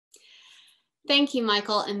Thank you,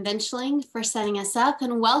 Michael and Benchling, for setting us up,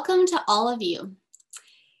 and welcome to all of you. I'm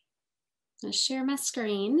going to share my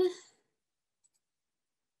screen.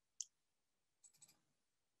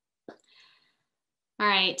 All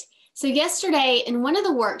right, so yesterday in one of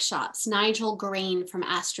the workshops, Nigel Green from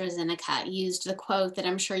AstraZeneca used the quote that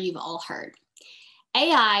I'm sure you've all heard.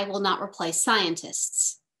 AI will not replace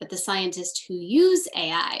scientists, but the scientists who use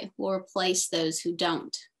AI will replace those who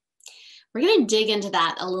don't. We're going to dig into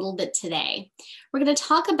that a little bit today. We're going to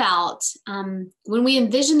talk about when we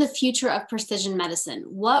envision the future of precision medicine,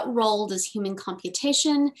 what role does human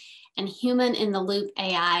computation and human in the loop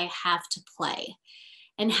AI have to play?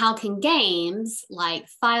 And how can games like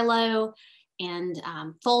Philo and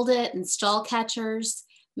Foldit and Stall Catchers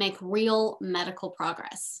make real medical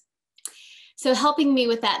progress? So helping me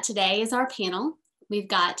with that today is our panel. We've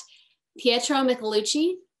got Pietro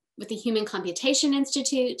Michelucci with the Human Computation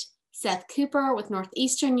Institute, Seth Cooper with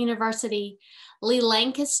Northeastern University, Lee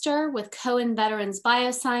Lancaster with Cohen Veterans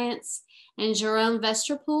Bioscience, and Jerome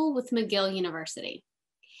Vesterpool with McGill University.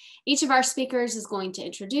 Each of our speakers is going to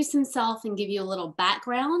introduce himself and give you a little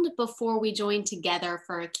background before we join together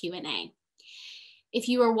for a Q&A. If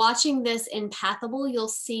you are watching this in Pathable, you'll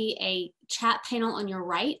see a chat panel on your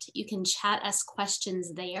right. You can chat us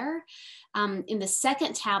questions there. In the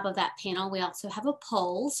second tab of that panel, we also have a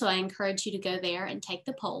poll, so I encourage you to go there and take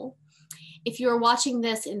the poll. If you're watching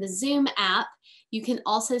this in the Zoom app, you can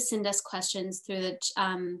also send us questions through the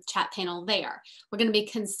chat panel there. We're going to be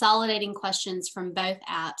consolidating questions from both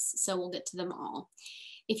apps, so we'll get to them all.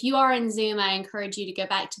 If you are in Zoom, I encourage you to go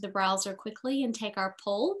back to the browser quickly and take our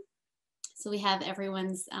poll, so we have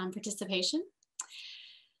everyone's participation.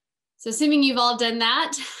 So assuming you've all done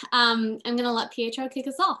that, I'm going to let Pietro kick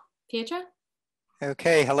us off. Pietro?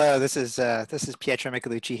 Okay, hello. This is Pietro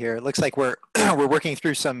Michelucci here. It looks like we're we're working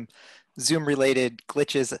through some Zoom-related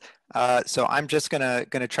glitches, so I'm just gonna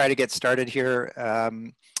try to get started here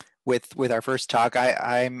with our first talk.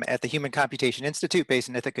 I'm at the Human Computation Institute based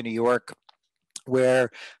in Ithaca, New York, where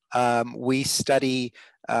we study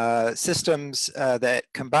systems that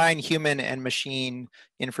combine human and machine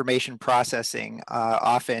information processing,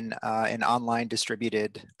 often in online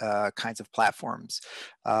distributed kinds of platforms.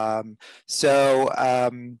 So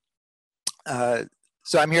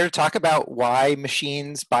I'm here to talk about why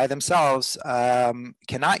machines by themselves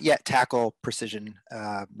cannot yet tackle precision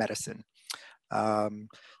medicine.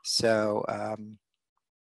 So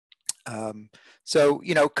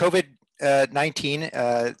you know,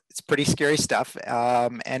 COVID-19, it's pretty scary stuff,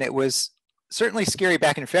 and it was certainly scary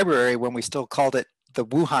back in February when we still called it the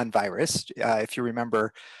Wuhan virus, if you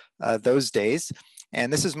remember those days.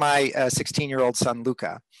 And this is my 16-year-old son,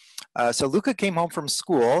 Luca. So Luca came home from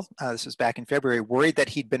school, this was back in February, worried that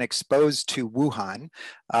he'd been exposed to Wuhan.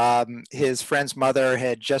 His friend's mother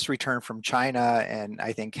had just returned from China and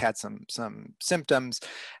I think had some symptoms.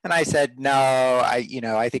 And I said, no,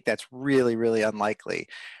 I think that's really, really unlikely.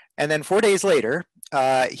 And then 4 days later,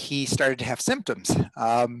 he started to have symptoms.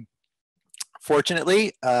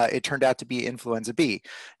 Fortunately, it turned out to be influenza B,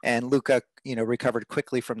 and Luca, recovered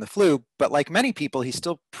quickly from the flu. But like many people, he's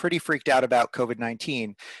still pretty freaked out about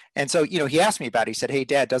COVID-19. And so, he asked me about it. He said, "Hey,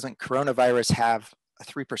 Dad, doesn't coronavirus have a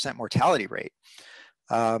 3% mortality rate?"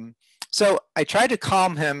 So I tried to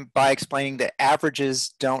calm him by explaining that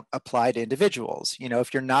averages don't apply to individuals.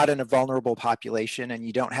 If you're not in a vulnerable population and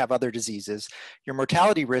you don't have other diseases, your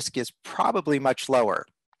mortality risk is probably much lower.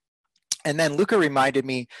 And then Luca reminded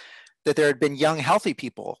me that there had been young, healthy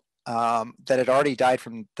people that had already died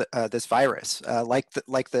from this virus, like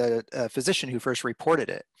the physician who first reported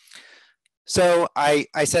it. So I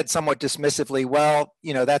said somewhat dismissively, well,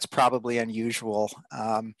 that's probably unusual.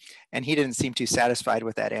 And he didn't seem too satisfied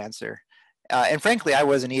with that answer. And frankly, I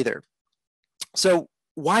wasn't either. So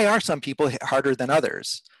why are some people hit harder than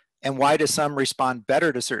others? And why do some respond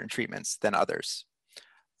better to certain treatments than others?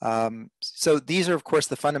 So these are, of course,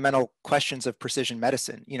 the fundamental questions of precision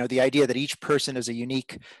medicine. The idea that each person is a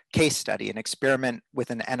unique case study, an experiment with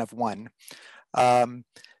an N of one.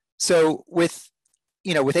 So with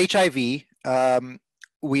HIV,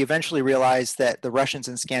 we eventually realized that the Russians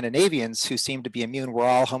and Scandinavians who seemed to be immune were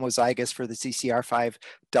all homozygous for the CCR5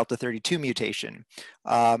 delta 32 mutation.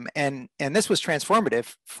 And this was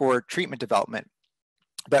transformative for treatment development.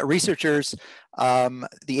 But researchers,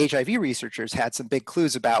 the HIV researchers had some big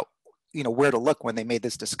clues about, where to look when they made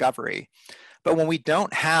this discovery. But when we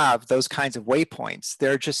don't have those kinds of waypoints,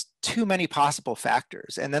 there are just too many possible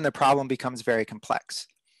factors, and then the problem becomes very complex.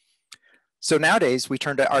 So nowadays, we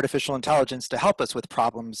turn to artificial intelligence to help us with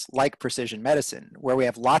problems like precision medicine, where we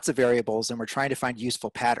have lots of variables and we're trying to find useful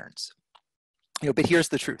patterns. But here's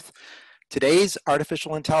the truth. Today's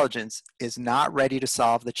artificial intelligence is not ready to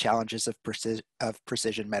solve the challenges of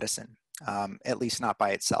precision medicine, at least not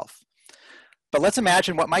by itself. But let's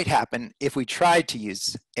imagine what might happen if we tried to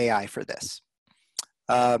use AI for this.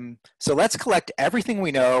 So let's collect everything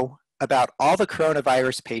we know about all the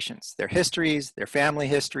coronavirus patients, their histories, their family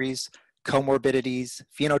histories, comorbidities,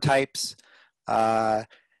 phenotypes,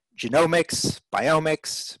 genomics,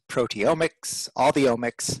 biomics, proteomics, all the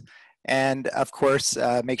omics, and of course,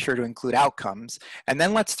 make sure to include outcomes. And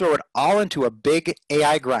then let's throw it all into a big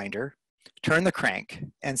AI grinder, turn the crank,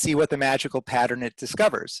 and see what the magical pattern it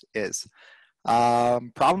discovers is.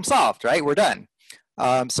 Problem solved, right? We're done.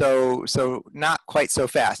 So not quite so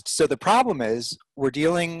fast. So the problem is we're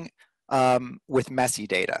dealing with messy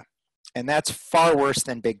data, and that's far worse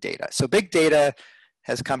than big data. So big data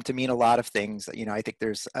has come to mean a lot of things. I think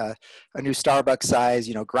there's a new Starbucks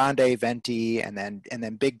size, grande, venti, and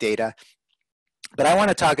then big data. But I want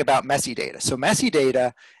to talk about messy data. So messy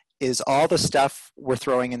data is all the stuff we're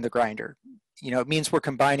throwing in the grinder. It means we're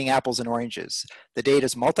combining apples and oranges. The data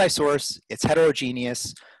is multi-source, it's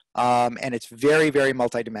heterogeneous, and it's very, very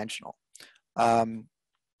multidimensional.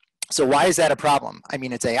 So why is that a problem? I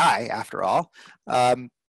mean, it's AI after all.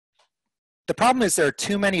 The problem is there are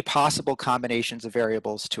too many possible combinations of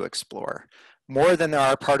variables to explore, more than there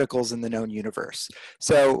are particles in the known universe.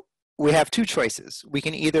 So we have two choices. We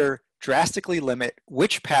can either drastically limit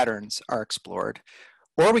which patterns are explored,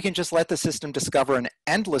 or we can just let the system discover an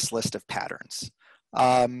endless list of patterns.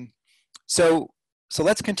 So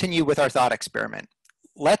let's continue with our thought experiment.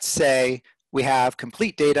 Let's say we have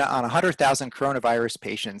complete data on 100,000 coronavirus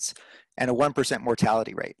patients and a 1%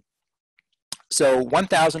 mortality rate. So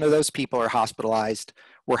 1,000 of those people were hospitalized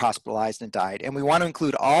and died. And we want to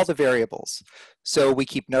include all the variables, so we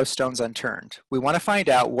keep no stones unturned. We want to find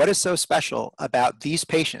out what is so special about these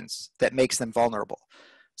patients that makes them vulnerable.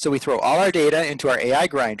 So we throw all our data into our AI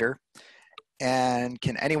grinder, and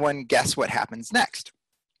can anyone guess what happens next?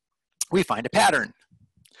 We find a pattern.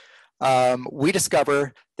 We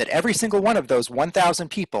discover that every single one of those 1,000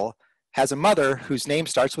 people has a mother whose name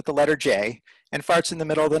starts with the letter J and farts in the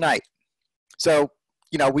middle of the night. So,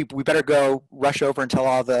 we better go rush over and tell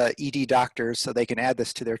all the ED doctors so they can add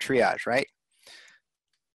this to their triage, right?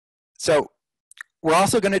 So we're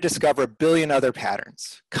also going to discover a billion other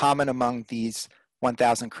patterns common among these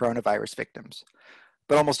 1,000 coronavirus victims.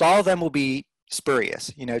 But almost all of them will be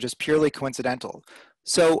spurious, just purely coincidental.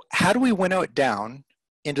 So how do we winnow it down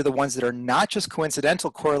into the ones that are not just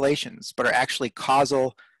coincidental correlations, but are actually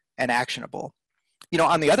causal and actionable?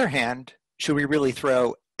 On the other hand, should we really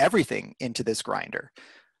throw everything into this grinder?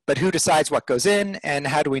 But who decides what goes in, and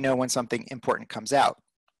how do we know when something important comes out?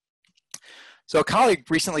 So a colleague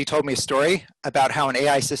recently told me a story about how an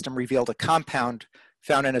AI system revealed a compound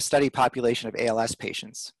found in a study population of ALS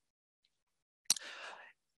patients.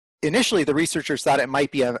 Initially, the researchers thought it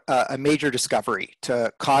might be a major discovery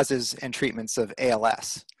to causes and treatments of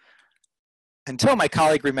ALS, until my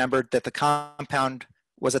colleague remembered that the compound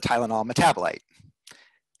was a Tylenol metabolite,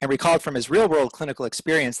 and recalled from his real-world clinical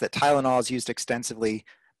experience that Tylenol is used extensively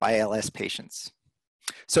by ALS patients.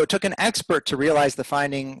 So it took an expert to realize the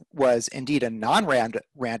finding was indeed a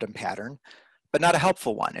non-random pattern, but not a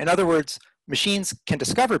helpful one. In other words, machines can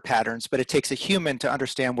discover patterns, but it takes a human to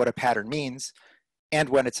understand what a pattern means and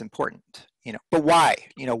when it's important. But why?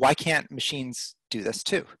 Why can't machines do this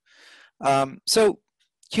too? So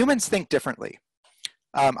humans think differently.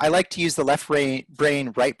 I like to use the left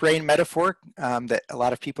brain, right brain metaphor that a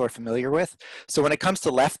lot of people are familiar with. So when it comes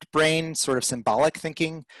to left brain, sort of symbolic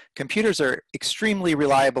thinking, computers are extremely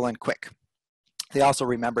reliable and quick. They also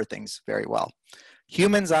remember things very well.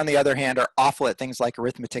 Humans, on the other hand, are awful at things like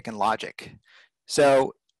arithmetic and logic.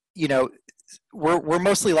 So, we're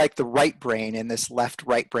mostly like the right brain in this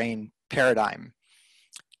left-right brain paradigm.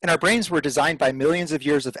 And our brains were designed by millions of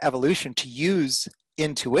years of evolution to use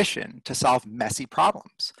intuition to solve messy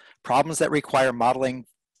problems that require modeling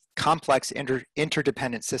complex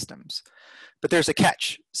interdependent systems. But there's a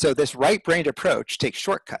catch. So this right-brained approach takes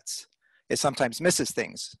shortcuts. It sometimes misses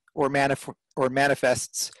things or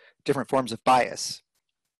manifests different forms of bias.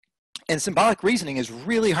 And symbolic reasoning is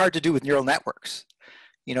really hard to do with neural networks.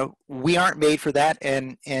 We aren't made for that,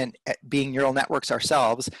 and being neural networks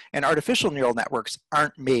ourselves, and artificial neural networks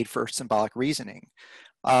aren't made for symbolic reasoning.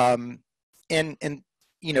 I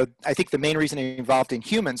think the main reason it evolved in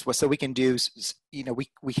humans was so we can do,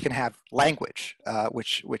 we can have language,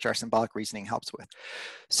 which our symbolic reasoning helps with.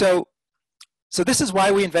 So this is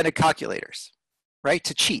why we invented calculators, right?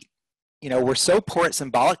 To cheat. We're so poor at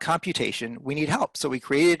symbolic computation, we need help. So we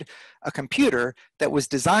created a computer that was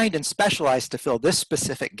designed and specialized to fill this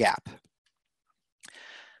specific gap.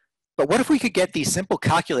 But what if we could get these simple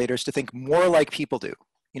calculators to think more like people do?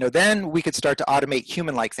 Then we could start to automate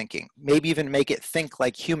human-like thinking, maybe even make it think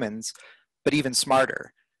like humans, but even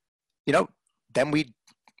smarter. Then we'd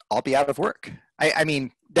all be out of work. I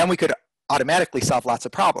mean, then we could automatically solve lots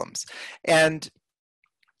of problems. And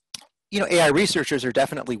AI researchers are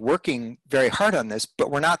definitely working very hard on this, but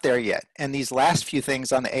we're not there yet. And these last few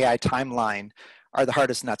things on the AI timeline are the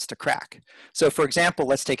hardest nuts to crack. So for example,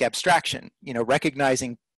 let's take abstraction,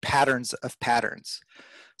 recognizing patterns of patterns.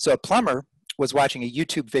 So a plumber was watching a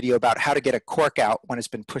YouTube video about how to get a cork out when it's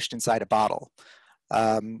been pushed inside a bottle.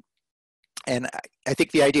 And I think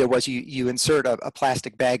the idea was you insert a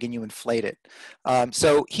plastic bag and you inflate it.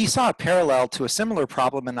 So he saw a parallel to a similar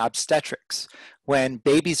problem in obstetrics when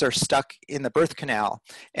babies are stuck in the birth canal,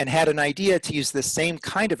 and had an idea to use the same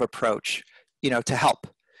kind of approach, to help.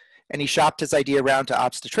 And he shopped his idea around to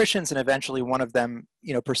obstetricians, and eventually one of them,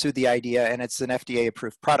 pursued the idea, and it's an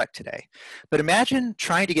FDA-approved product today. But imagine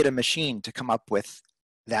trying to get a machine to come up with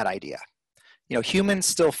that idea. Humans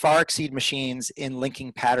still far exceed machines in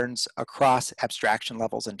linking patterns across abstraction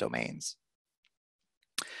levels and domains.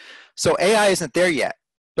 So AI isn't there yet,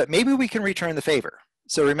 but maybe we can return the favor.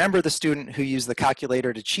 So remember the student who used the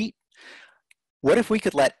calculator to cheat? What if we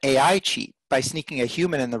could let AI cheat by sneaking a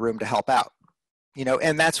human in the room to help out?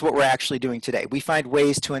 And that's what we're actually doing today. We find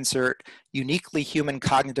ways to insert uniquely human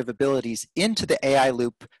cognitive abilities into the AI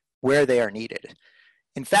loop where they are needed.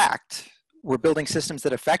 In fact, we're building systems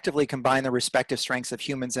that effectively combine the respective strengths of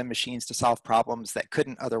humans and machines to solve problems that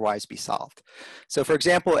couldn't otherwise be solved. So for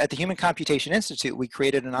example, at the Human Computation Institute, we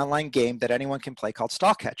created an online game that anyone can play called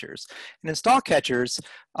Stall Catchers. And in Stall Catchers,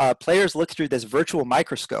 players look through this virtual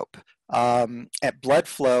microscope at blood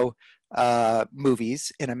flow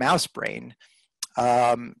movies in a mouse brain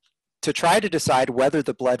to try to decide whether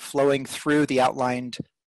the blood flowing through the outlined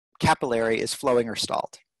capillary is flowing or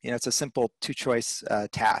stalled. It's a simple two-choice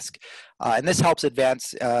task. And this helps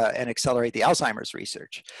advance and accelerate the Alzheimer's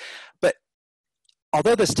research. But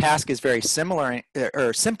although this task is very similar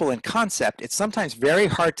or simple in concept, it's sometimes very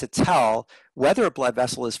hard to tell whether a blood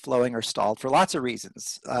vessel is flowing or stalled for lots of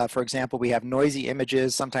reasons. For example, we have noisy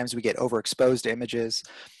images. Sometimes we get overexposed images.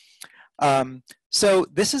 So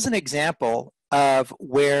this is an example of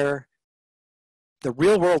where the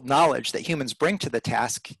real-world knowledge that humans bring to the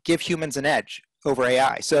task give humans an edge over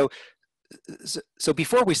AI. So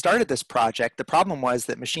before we started this project, the problem was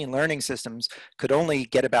that machine learning systems could only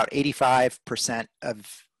get about 85%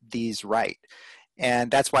 of these right. And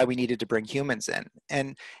that's why we needed to bring humans in.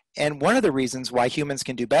 And one of the reasons why humans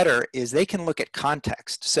can do better is they can look at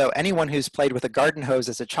context. So anyone who's played with a garden hose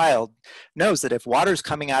as a child knows that if water's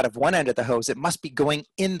coming out of one end of the hose, it must be going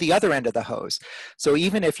in the other end of the hose. So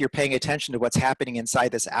even if you're paying attention to what's happening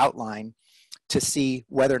inside this outline to see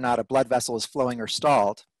whether or not a blood vessel is flowing or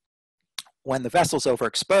stalled, when the vessel's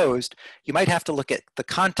overexposed, you might have to look at the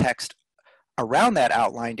context around that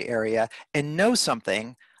outlined area and know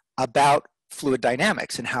something about fluid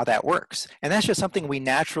dynamics and how that works. And that's just something we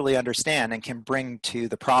naturally understand and can bring to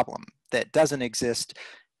the problem that doesn't exist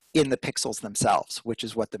in the pixels themselves, which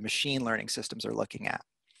is what the machine learning systems are looking at.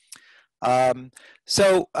 When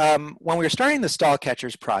we were starting the Stall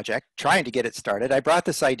Catchers project, trying to get it started, I brought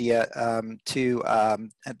this idea to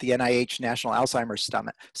at the NIH National Alzheimer's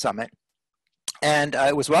Summit. And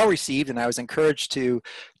it was well received, and I was encouraged to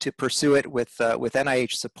pursue it with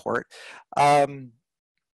NIH support.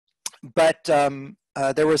 But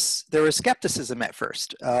there was skepticism at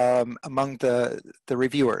first among the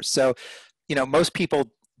reviewers. So, most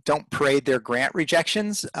people don't parade their grant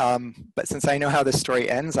rejections, but since I know how this story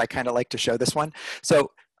ends, I kind of like to show this one.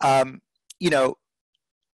 So, at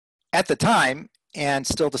the time, and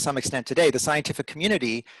still to some extent today, the scientific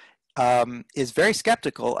community is very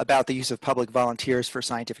skeptical about the use of public volunteers for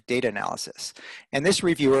scientific data analysis. And this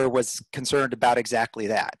reviewer was concerned about exactly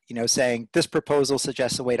that, saying this proposal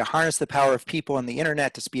suggests a way to harness the power of people and the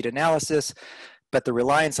internet to speed analysis, but the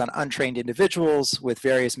reliance on untrained individuals with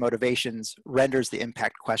various motivations renders the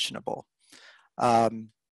impact questionable. And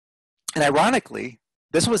ironically,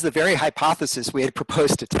 this was the very hypothesis we had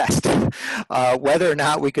proposed to test, whether or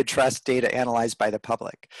not we could trust data analyzed by the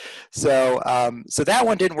public. So that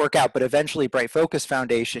one didn't work out, but eventually Bright Focus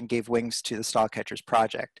Foundation gave wings to the Stall Catchers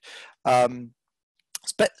project.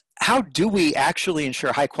 But how do we actually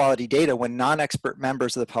ensure high quality data when non-expert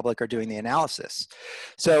members of the public are doing the analysis?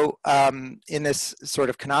 So in this sort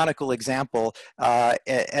of canonical example, at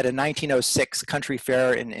a 1906 country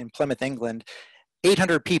fair in Plymouth, England,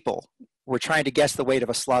 800 people were trying to guess the weight of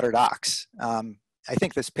a slaughtered ox. I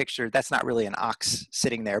think this picture, that's not really an ox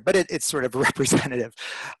sitting there, but it's sort of representative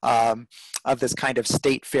of this kind of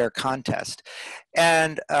state fair contest.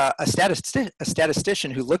 And a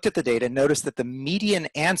statistician who looked at the data noticed that the median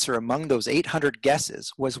answer among those 800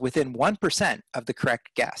 guesses was within 1% of the correct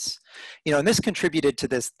guess. And this contributed to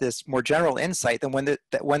this more general insight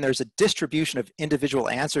that when there's a distribution of individual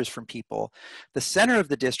answers from people, the center of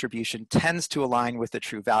the distribution tends to align with the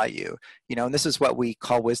true value. And this is what we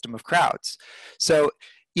call wisdom of crowds. So,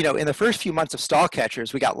 in the first few months of stall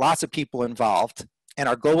catchers, we got lots of people involved. And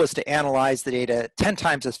our goal was to analyze the data 10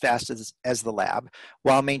 times as fast as the lab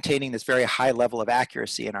while maintaining this very high level of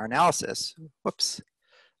accuracy in our analysis. Whoops.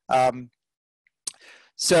 At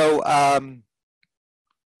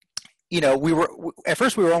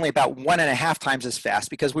first we were only about 1.5 times as fast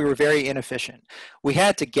because we were very inefficient. We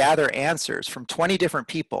had to gather answers from 20 different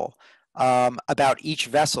people about each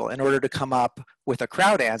vessel in order to come up with a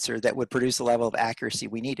crowd answer that would produce the level of accuracy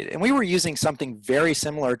we needed. And we were using something very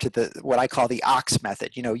similar to what I call the OX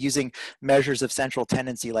method, using measures of central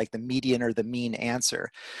tendency like the median or the mean answer.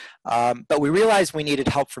 But we realized we needed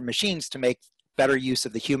help from machines to make better use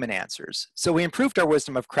of the human answers. So we improved our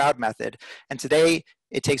wisdom of crowd method, and today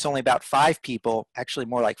it takes only about 5 people, actually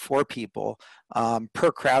more like 4 people,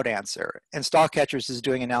 per crowd answer. And stall catchers is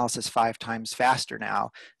doing analysis 5 times faster now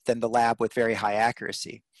than the lab with very high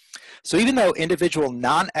accuracy. So even though individual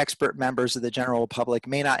non-expert members of the general public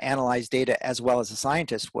may not analyze data as well as a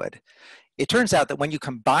scientist would, it turns out that when you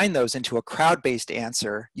combine those into a crowd-based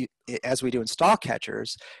answer, as we do in stall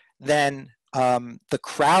catchers, then the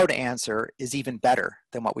crowd answer is even better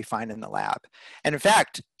than what we find in the lab. And in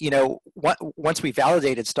fact, once we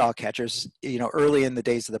validated stall catchers, early in the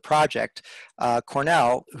days of the project,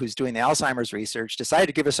 Cornell, who's doing the Alzheimer's research, decided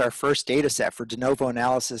to give us our first data set for de novo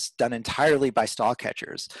analysis done entirely by stall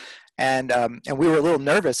catchers. And we were a little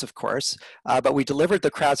nervous, of course, but we delivered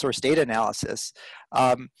the crowdsourced data analysis.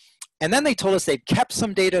 And then they told us they'd kept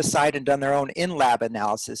some data aside and done their own in-lab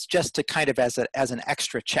analysis just to kind of as an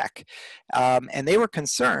extra check. And they were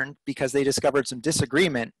concerned because they discovered some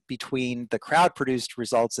disagreement between the crowd-produced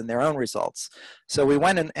results and their own results. So we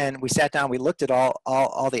went and we sat down, we looked at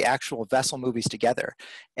all the actual vessel movies together.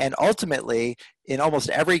 And ultimately, in almost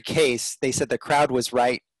every case, they said the crowd was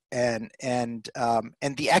right, and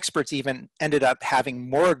the experts even ended up having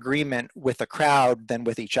more agreement with the crowd than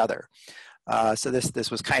with each other. So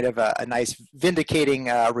this was kind of a nice vindicating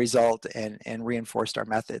result and reinforced our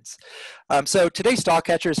methods. So today Stall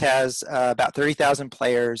Catchers has about 30,000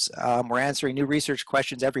 players. We're answering new research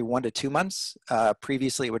questions every 1 to 2 months.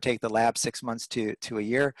 Previously it would take the lab 6 months to a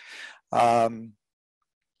year.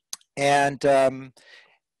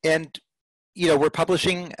 We're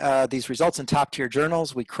publishing these results in top tier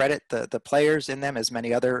journals. We credit the players in them, as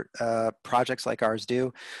many other projects like ours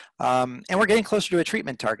do. And we're getting closer to a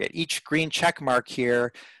treatment target. Each green check mark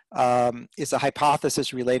here is a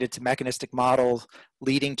hypothesis related to mechanistic model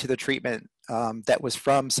leading to the treatment that was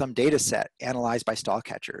from some data set analyzed by stall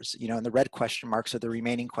catchers. And the red question marks are the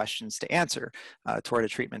remaining questions to answer toward a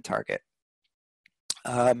treatment target.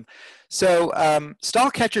 Stall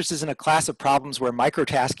catchers is in a class of problems where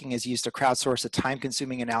microtasking is used to crowdsource a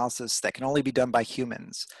time-consuming analysis that can only be done by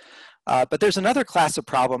humans. But there's another class of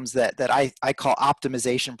problems that I call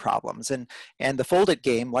optimization problems, and the folded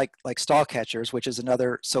game, like stall catchers, which is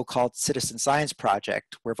another so-called citizen science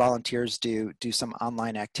project where volunteers do some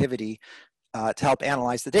online activity to help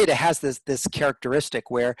analyze the data, has this characteristic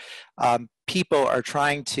where people are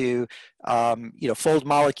trying to fold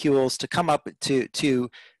molecules to come up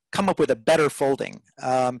with a better folding.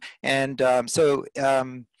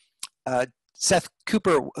 Seth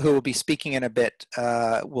Cooper, who will be speaking in a bit,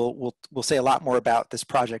 will say a lot more about this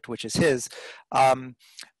project, which is his.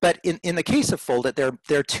 But in the case of Foldit,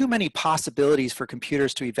 there are too many possibilities for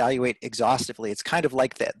computers to evaluate exhaustively. It's kind of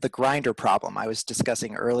like the grinder problem I was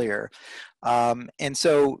discussing earlier. And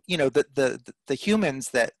so, the humans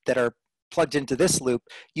that are plugged into this loop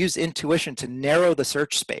use intuition to narrow the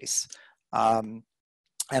search space.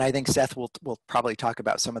 And I think Seth will probably talk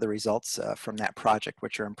about some of the results from that project,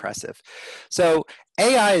 which are impressive. So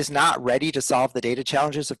AI is not ready to solve the data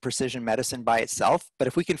challenges of precision medicine by itself, but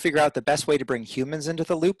if we can figure out the best way to bring humans into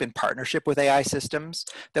the loop in partnership with AI systems,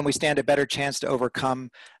 then we stand a better chance to overcome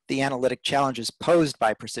the analytic challenges posed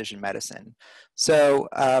by precision medicine. So,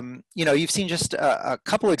 you've seen just a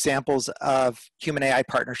couple examples of human AI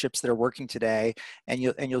partnerships that are working today, and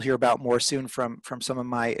you'll hear about more soon from some of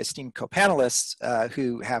my esteemed co-panelists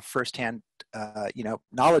who have firsthand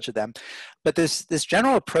knowledge of them. But this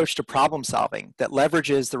general approach to problem solving that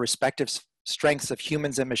leverages the respective strengths of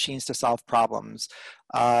humans and machines to solve problems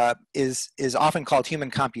is often called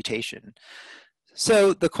human computation.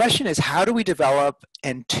 So the question is, how do we develop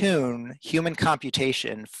and tune human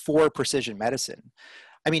computation for precision medicine?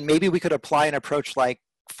 I mean, maybe we could apply an approach like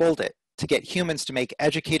Fold It to get humans to make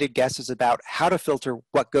educated guesses about how to filter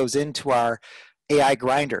what goes into our AI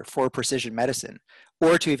grinder for precision medicine,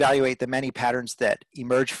 or to evaluate the many patterns that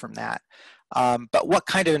emerge from that. But what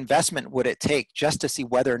kind of investment would it take just to see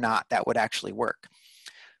whether or not that would actually work?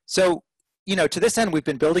 So, to this end, we've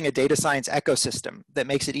been building a data science ecosystem that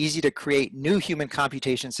makes it easy to create new human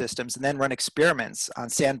computation systems and then run experiments on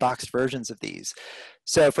sandboxed versions of these.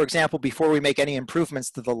 So, for example, before we make any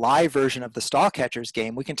improvements to the live version of the stall catchers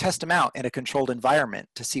game, we can test them out in a controlled environment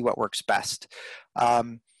to see what works best.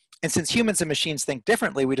 And since humans and machines think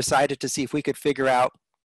differently, we decided to see if we could figure out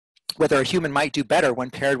whether a human might do better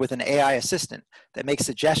when paired with an AI assistant that makes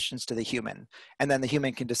suggestions to the human, and then the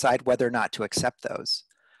human can decide whether or not to accept those.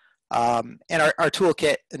 And our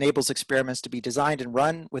toolkit enables experiments to be designed and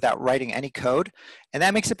run without writing any code, and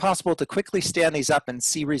that makes it possible to quickly stand these up and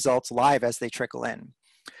see results live as they trickle in.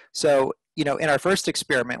 So, in our first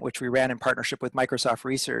experiment, which we ran in partnership with Microsoft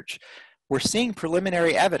Research, we're seeing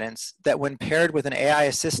preliminary evidence that when paired with an AI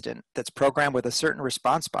assistant that's programmed with a certain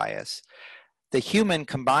response bias, the human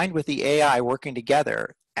combined with the AI working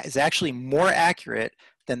together is actually more accurate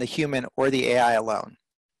than the human or the AI alone.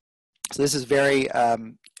 So this is very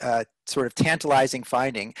sort of tantalizing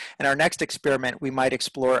finding. In our next experiment, we might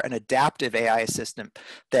explore an adaptive AI assistant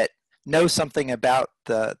that knows something about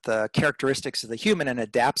the characteristics of the human and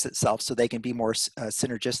adapts itself so they can be more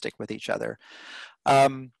synergistic with each other.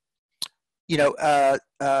 In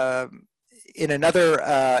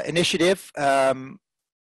another initiative,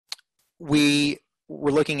 we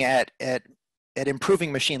were looking at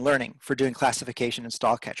improving machine learning for doing classification in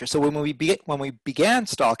stall catchers. So when we began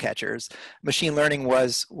stall catchers, machine learning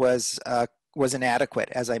was inadequate,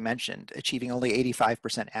 as I mentioned, achieving only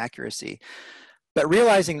 85% accuracy. But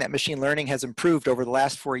realizing that machine learning has improved over the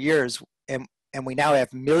last 4 years, and we now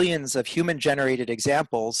have millions of human-generated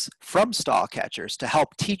examples from stall catchers to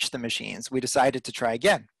help teach the machines, we decided to try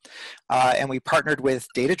again. And we partnered with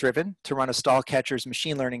Data-Driven to run a stall catchers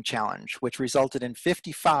machine learning challenge, which resulted in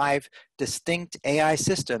 55 distinct AI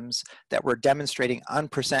systems that were demonstrating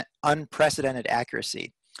unprecedented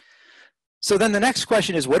accuracy. So then the next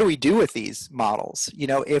question is, what do we do with these models?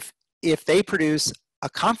 If they produce a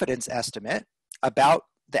confidence estimate about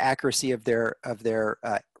the accuracy of their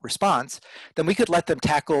response, then we could let them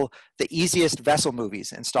tackle the easiest vessel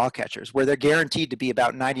movies in stall catchers, where they're guaranteed to be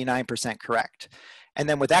about 99% correct. And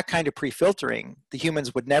then with that kind of pre-filtering, the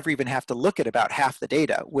humans would never even have to look at about half the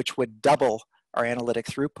data, which would double our analytic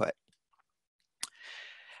throughput.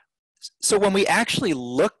 So when we actually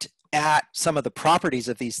looked at some of the properties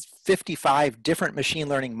of these 55 different machine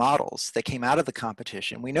learning models that came out of the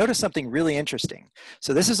competition, we noticed something really interesting.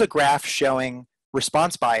 So this is a graph showing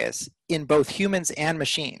response bias in both humans and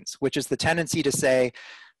machines, which is the tendency to say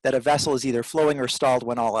that a vessel is either flowing or stalled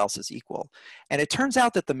when all else is equal. And it turns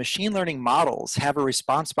out that the machine learning models have a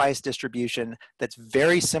response bias distribution that's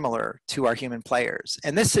very similar to our human players.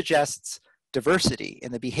 And this suggests diversity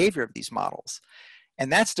in the behavior of these models.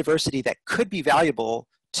 And that's diversity that could be valuable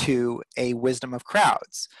to a wisdom of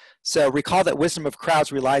crowds. So recall that wisdom of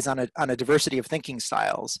crowds relies on a diversity of thinking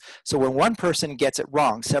styles. So when one person gets it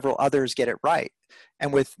wrong, several others get it right.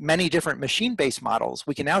 And with many different machine-based models,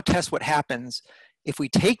 we can now test what happens if we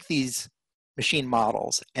take these machine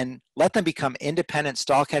models and let them become independent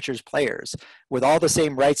stall catchers players with all the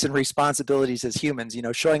same rights and responsibilities as humans,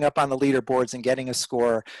 showing up on the leaderboards and getting a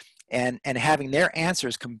score, and having their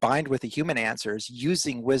answers combined with the human answers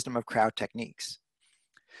using wisdom of crowd techniques.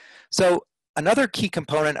 So another key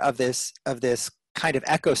component of this kind of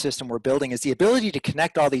ecosystem we're building is the ability to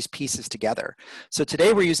connect all these pieces together. So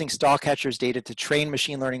today we're using stall catchers data to train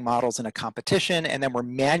machine learning models in a competition, and then we're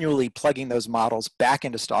manually plugging those models back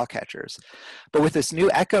into stall catchers. But with this new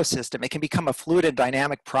ecosystem, it can become a fluid and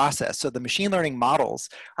dynamic process. So the machine learning models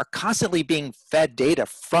are constantly being fed data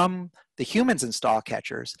from the humans in stall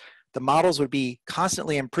catchers. The models would be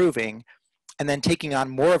constantly improving and then taking on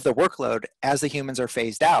more of the workload as the humans are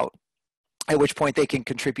phased out, at which point they can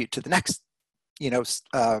contribute to the next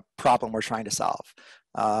problem we're trying to solve.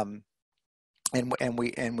 And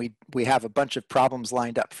we have a bunch of problems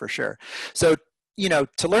lined up for sure. So,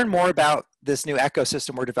 to learn more about this new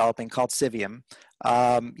ecosystem we're developing called Civium,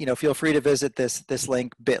 feel free to visit this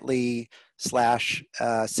link,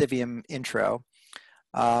 bit.ly/Civium intro.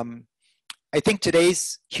 I think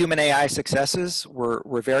today's human AI successes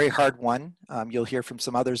were very hard won. You'll hear from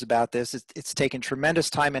some others about this. It's taken tremendous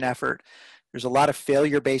time and effort. There's a lot of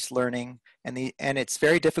failure-based learning, and it's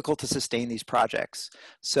very difficult to sustain these projects.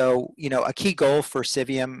 So, a key goal for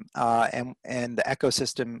Civium and the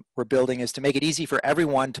ecosystem we're building is to make it easy for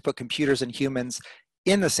everyone to put computers and humans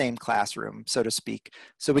in the same classroom, so to speak,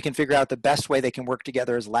 so we can figure out the best way they can work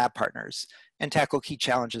together as lab partners and tackle key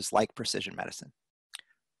challenges like precision medicine.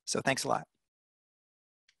 So thanks a lot.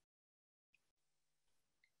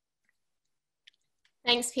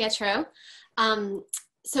 Thanks, Pietro.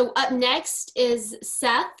 So up next is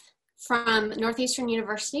Seth from Northeastern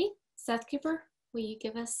University. Seth Cooper, will you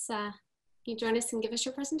give us, can you join us and give us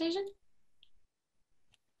your presentation?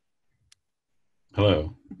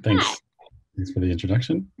 Hello, thanks. Hi. Thanks for the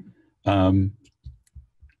introduction. Let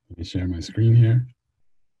me share my screen here.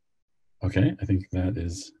 Okay, I think that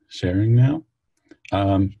is sharing now.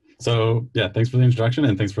 So yeah, thanks for the introduction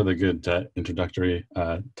and thanks for the good introductory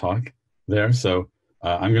talk there. So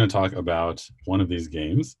I'm going to talk about one of these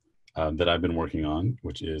games that I've been working on,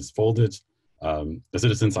 which is Foldit, a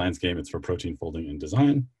citizen science game. It's for protein folding and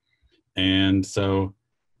design. And so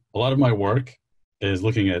a lot of my work is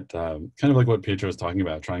looking at kind of like what Pietro was talking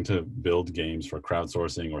about, trying to build games for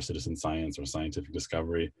crowdsourcing or citizen science or scientific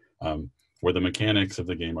discovery, where the mechanics of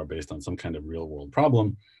the game are based on some kind of real world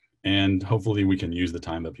problem. And hopefully we can use the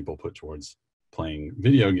time that people put towards playing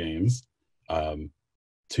video games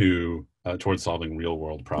towards solving real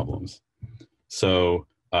world problems. So,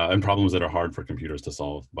 and problems that are hard for computers to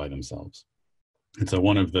solve by themselves. And so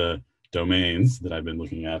one of the domains that I've been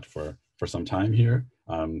looking at for some time here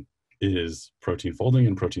is protein folding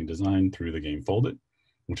and protein design through the game Foldit,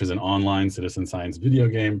 which is an online citizen science video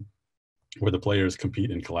game where the players compete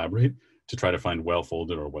and collaborate to try to find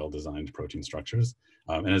well-folded or well-designed protein structures.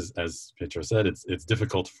 And as Pietro said, it's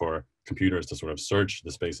difficult for computers to sort of search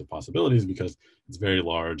the space of possibilities because it's very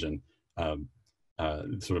large and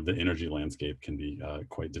sort of the energy landscape can be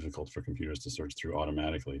quite difficult for computers to search through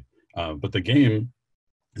automatically. But the game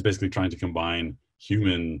is basically trying to combine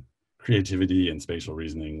human creativity and spatial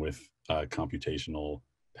reasoning with computational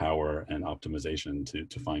power and optimization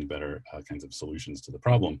to find better kinds of solutions to the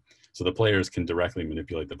problem. So the players can directly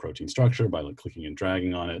manipulate the protein structure by like clicking and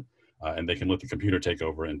dragging on it, and they can let the computer take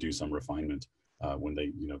over and do some refinement when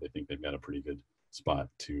they think they've got a pretty good spot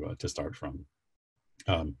to start from.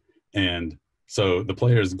 And so the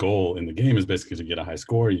player's goal in the game is basically to get a high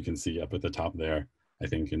score. You can see up at the top there, I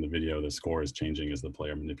think in the video, the score is changing as the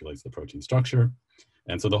player manipulates the protein structure.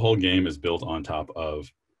 And so the whole game is built on top of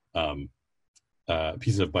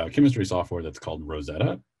pieces of biochemistry software that's called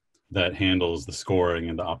Rosetta that handles the scoring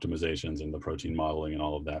and the optimizations and the protein modeling and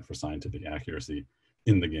all of that for scientific accuracy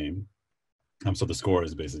in the game. So the score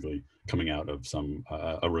is basically coming out of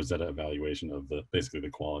a Rosetta evaluation of basically the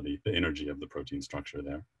quality, the energy of the protein structure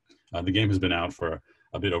there. The game has been out for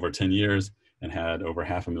a bit over 10 years and had over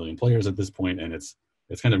 500,000 players at this point, and it's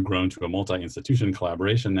kind of grown to a multi-institution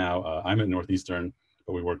collaboration now. I'm at Northeastern,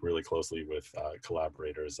 but we work really closely with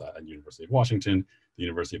collaborators at University of Washington, the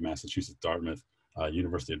University of Massachusetts, Dartmouth,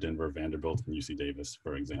 University of Denver, Vanderbilt, and UC Davis,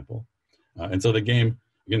 for example. And so the game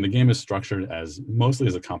is structured mostly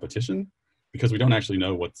as a competition because we don't actually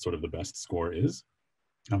know what sort of the best score is.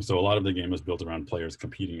 So a lot of the game is built around players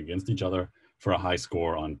competing against each other for a high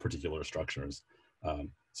score on particular structures.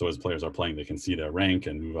 So as players are playing, they can see their rank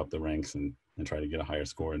and move up the ranks and try to get a higher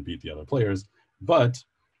score and beat the other players. But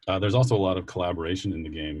there's also a lot of collaboration in the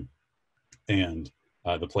game, and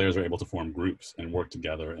the players are able to form groups and work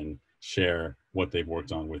together and share what they've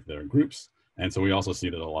worked on with their groups. And so we also see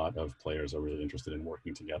that a lot of players are really interested in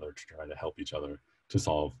working together to try to help each other to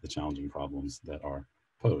solve the challenging problems that are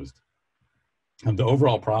posed. And the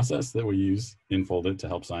overall process that we use in Foldit to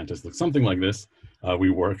help scientists looks something like this. We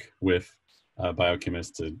work with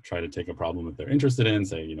biochemists to try to take a problem that they're interested in,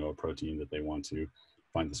 say, a protein that they want to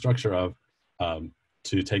find the structure of,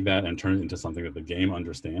 to take that and turn it into something that the game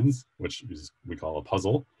understands, which we call a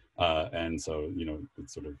puzzle. And so, it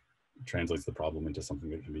sort of translates the problem into something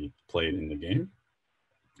that can be played in the game.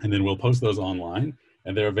 And then we'll post those online,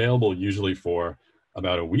 and they're available usually for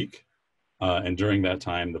about a week. And during that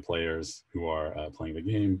time, the players who are playing the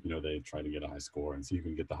game, they try to get a high score and see who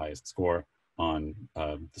can get the highest score on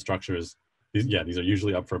the structures. These are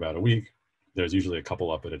usually up for about a week. There's usually a couple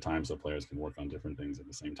up at a time, so players can work on different things at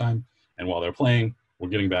the same time. And while they're playing, we're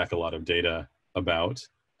getting back a lot of data about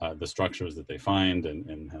the structures that they find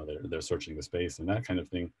and how they're searching the space and that kind of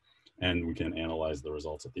thing. And we can analyze the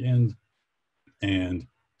results at the end and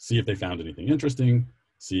see if they found anything interesting,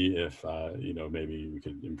 see if maybe we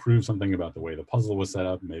could improve something about the way the puzzle was set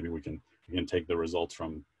up. Maybe we can take the results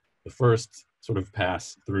from the first sort of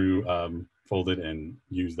pass through Foldit and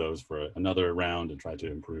use those for another round and try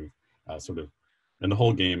to improve and the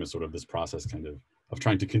whole game is sort of this process kind of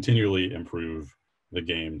trying to continually improve the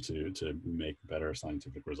game to make better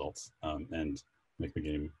scientific results and make the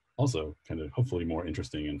game also kind of hopefully more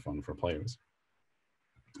interesting and fun for players.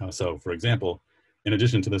 So for example, in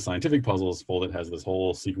addition to the scientific puzzles, Foldit has this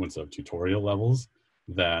whole sequence of tutorial levels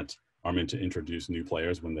that are meant to introduce new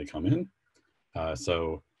players when they come in.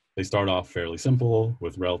 So they start off fairly simple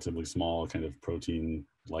with relatively small kind of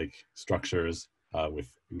protein-like structures with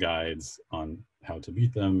guides on how to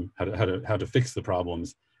beat them, how to fix the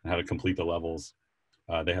problems, and how to complete the levels.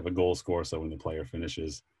 They have a goal score, so when the player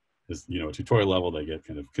finishes this, a tutorial level, they get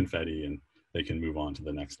kind of confetti and they can move on to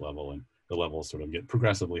the next level, and the levels sort of get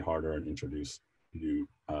progressively harder and introduce new,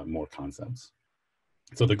 more concepts.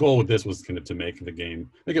 So the goal with this was kind of to make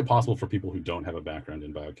it possible for people who don't have a background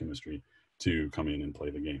in biochemistry to come in and play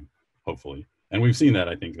the game, hopefully. And we've seen that.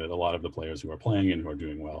 I think that a lot of the players who are playing and who are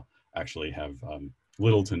doing well actually have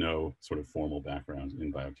little to no sort of formal background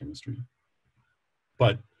in biochemistry.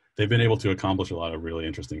 But they've been able to accomplish a lot of really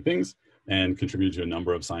interesting things and contribute to a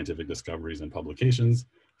number of scientific discoveries and publications.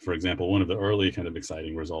 For example, one of the early kind of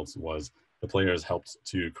exciting results was the players helped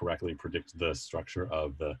to correctly predict the structure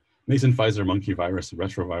of the Mason-Pfizer monkey virus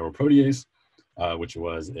retroviral protease, which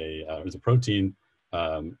was a protein,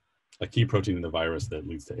 a key protein in the virus that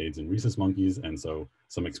leads to AIDS in rhesus monkeys. And so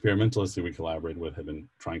some experimentalists who we collaborate with have been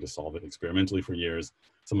trying to solve it experimentally for years.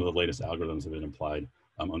 Some of the latest algorithms have been applied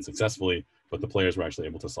unsuccessfully, but the players were actually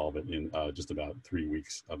able to solve it in just about 3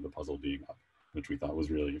 weeks of the puzzle being up, which we thought was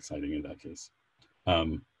really exciting in that case.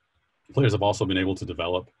 Players have also been able to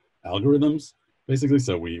develop algorithms, basically.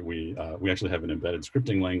 So we actually have an embedded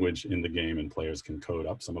scripting language in the game, and players can code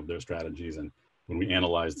up some of their strategies. And when we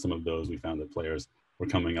analyzed some of those, we found that players were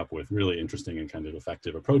coming up with really interesting and kind of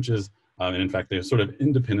effective approaches. And in fact, they sort of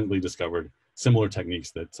independently discovered similar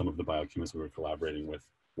techniques that some of the biochemists we were collaborating with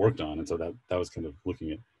worked on. And so that was kind of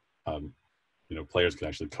looking at, players could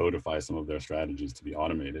actually codify some of their strategies to be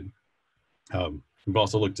automated. We've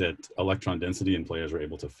also looked at electron density, and players were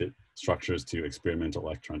able to fit structures to experimental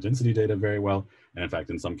electron density data very well. And in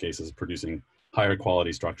fact, in some cases, producing higher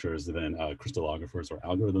quality structures than crystallographers or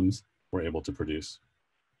algorithms were able to produce.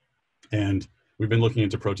 And we've been looking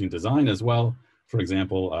into protein design as well. For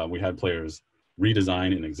example, we had players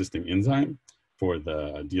redesign an existing enzyme for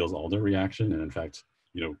the Diels-Alder reaction. And in fact,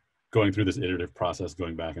 going through this iterative process,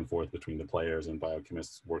 going back and forth between the players and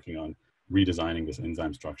biochemists working on redesigning this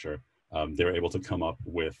enzyme structure, they were able to come up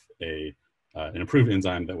with an improved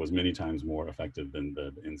enzyme that was many times more effective than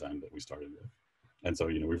the enzyme that we started with. And so,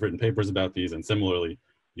 we've written papers about these, and similarly,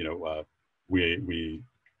 we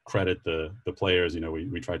credit the players.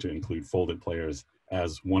 We try to include Foldit players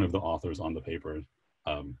as one of the authors on the paper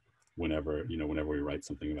whenever we write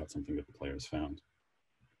something about something that the players found.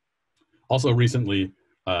 Also recently,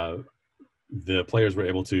 the players were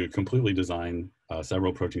able to completely design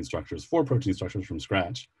several protein structures, 4 protein structures from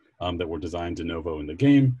scratch that were designed de novo in the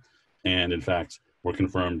game. And in fact, were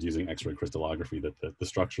confirmed using X-ray crystallography that the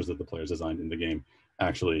structures that the players designed in the game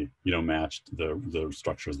actually, matched the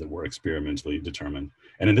structures that were experimentally determined.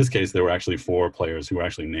 And in this case, there were actually 4 players who were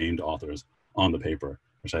actually named authors on the paper,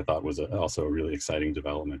 which I thought was also a really exciting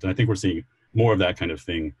development. And I think we're seeing more of that kind of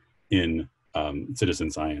thing in citizen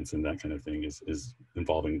science, and that kind of thing is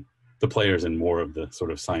involving the players in more of the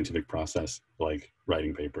sort of scientific process, like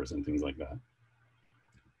writing papers and things like that.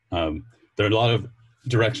 There are a lot of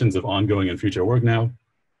directions of ongoing and future work now.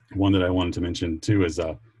 One that I wanted to mention too is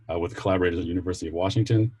with collaborators at the University of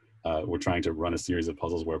Washington, we're trying to run a series of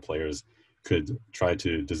puzzles where players could try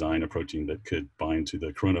to design a protein that could bind to the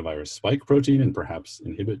coronavirus spike protein and perhaps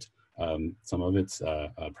inhibit some of its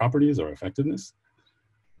properties or effectiveness.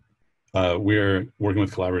 We're working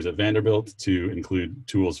with collaborators at Vanderbilt to include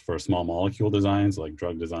tools for small molecule designs like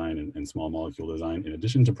drug design and small molecule design in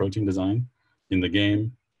addition to protein design in the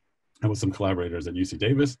game. And with some collaborators at UC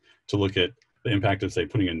Davis to look at the impact of, say,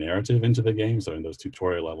 putting a narrative into the game. So in those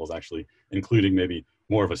tutorial levels, actually including maybe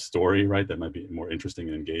more of a story, right, that might be more interesting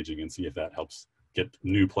and engaging, and see if that helps get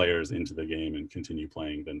new players into the game and continue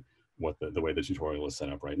playing than what the way the tutorial is set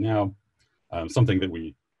up right now. Something that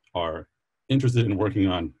we are interested in working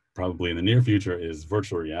on probably in the near future is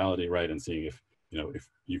virtual reality, right, and seeing if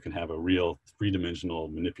you can have a real 3-dimensional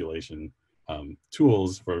manipulation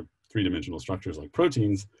tools for 3-dimensional structures like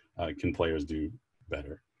proteins. Can players do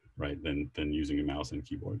better, right, than using a mouse and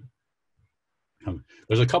keyboard?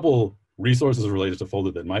 There's a couple resources related to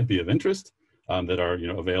Foldit that might be of interest that are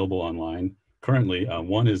available online currently.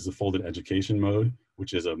 One is the Foldit Education Mode,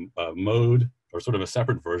 which is a mode or sort of a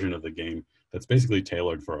separate version of the game that's basically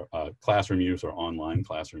tailored for classroom use or online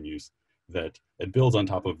classroom use. That it builds on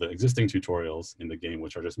top of the existing tutorials in the game,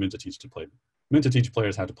 which are just meant to teach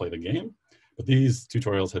players how to play the game. But these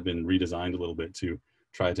tutorials have been redesigned a little bit to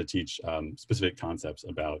try to teach specific concepts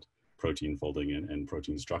about protein folding and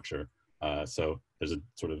protein structure. So there's a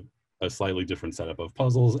sort of a slightly different setup of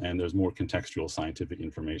puzzles, and there's more contextual scientific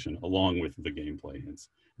information along with the gameplay.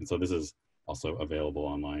 And so this is also available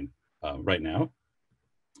online right now.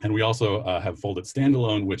 And we also have Foldit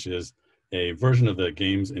Standalone, which is a version of the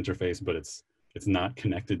game's interface, but it's not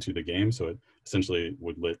connected to the game. So it essentially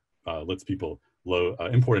would lets people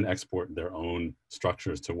import and export their own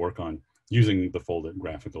structures to work on using the Foldit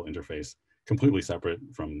graphical interface, completely separate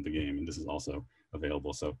from the game. And this is also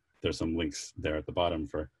available. So there's some links there at the bottom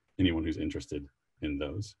for anyone who's interested in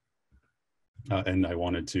those. And I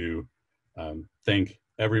wanted to thank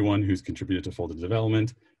everyone who's contributed to Foldit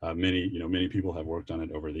development. Many people have worked on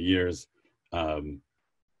it over the years.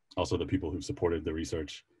 Also the people who've supported the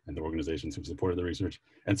research and the organizations who've supported the research,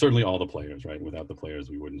 and certainly all the players, right? Without the players,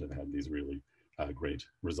 we wouldn't have had these really great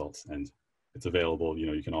results. And it's available,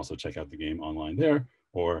 you can also check out the game online there,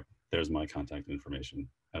 or there's my contact information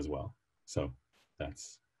as well. So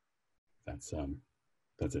that's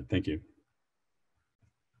it. Thank you.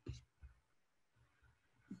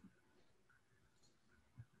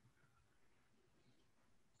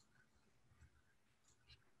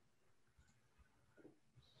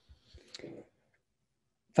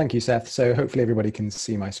 Thank you, Seth. So hopefully everybody can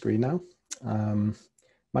see my screen now.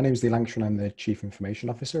 My name is Lee Langston. I'm the Chief Information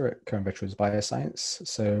Officer at Co-Veterans Bioscience.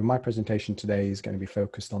 So my presentation today is going to be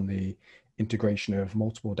focused on the integration of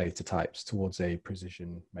multiple data types towards a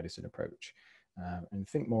precision medicine approach, and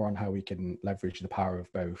think more on how we can leverage the power of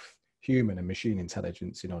both human and machine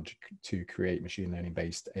intelligence in order to create machine learning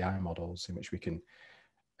based AI models in which we can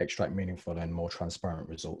extract meaningful and more transparent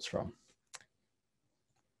results from.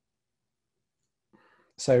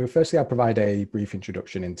 So firstly, I'll provide a brief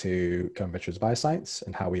introduction into Co-Veterans Bioscience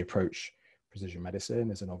and how we approach precision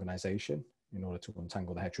medicine as an organization in order to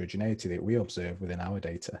untangle the heterogeneity that we observe within our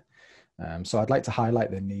data. So I'd like to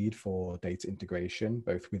highlight the need for data integration,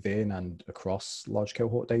 both within and across large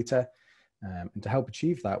cohort data. And to help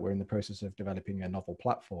achieve that, we're in the process of developing a novel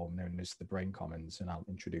platform known as the Brain Commons, and I'll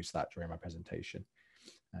introduce that during my presentation.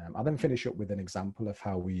 I'll then finish up with an example of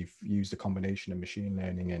how we've used a combination of machine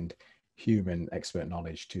learning and human expert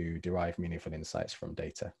knowledge to derive meaningful insights from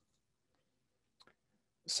data.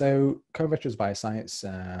 So Co-Veterans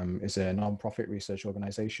Bioscience is a non-profit research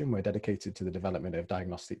organization. We're dedicated to the development of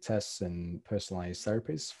diagnostic tests and personalized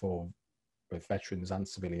therapies for both veterans and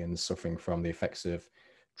civilians suffering from the effects of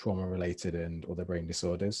trauma-related and other brain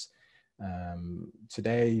disorders.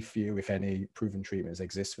 Today, few, if any, proven treatments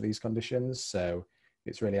exist for these conditions. So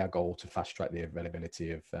it's really our goal to fast track the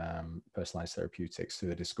availability of personalized therapeutics through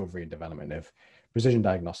the discovery and development of precision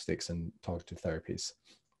diagnostics and targeted therapies.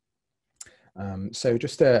 So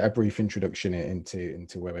just a brief introduction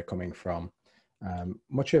into where we're coming from.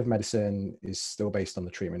 Much of medicine is still based on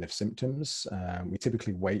the treatment of symptoms. We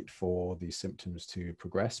typically wait for these symptoms to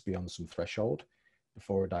progress beyond some threshold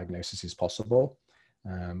before a diagnosis is possible.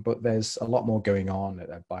 But there's a lot more going on at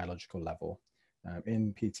a biological level.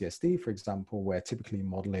 In PTSD, for example, we're typically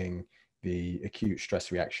modeling the acute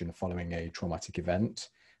stress reaction following a traumatic event.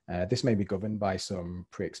 This may be governed by some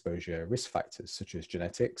pre-exposure risk factors, such as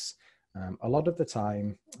genetics. A lot of the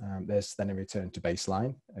time, there's then a return to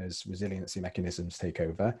baseline as resiliency mechanisms take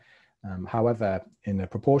over. However, in a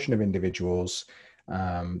proportion of individuals,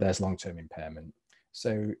 there's long-term impairment.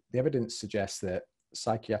 So the evidence suggests that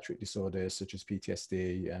psychiatric disorders such as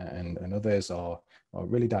PTSD and others are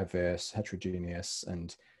really diverse, heterogeneous,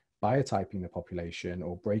 and biotyping the population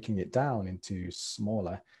or breaking it down into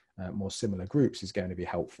smaller, more similar groups is going to be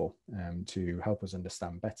helpful to help us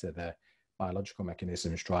understand better the biological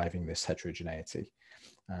mechanisms driving this heterogeneity.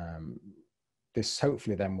 This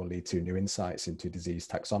hopefully then will lead to new insights into disease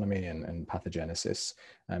taxonomy and pathogenesis.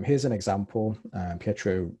 Here's an example.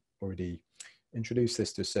 Pietro already introduced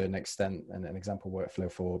this to a certain extent, and an example workflow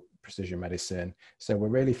for precision medicine. So we're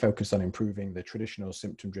really focused on improving the traditional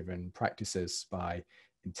symptom-driven practices by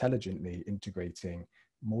intelligently integrating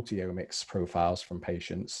multi-omics profiles from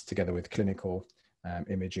patients together with clinical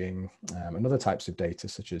imaging and other types of data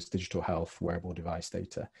such as digital health, wearable device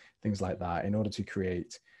data, things like that, in order to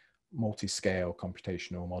create multi-scale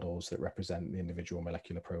computational models that represent the individual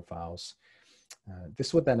molecular profiles.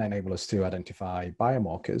 This would then enable us to identify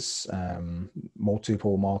biomarkers,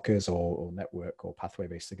 multiple markers or network or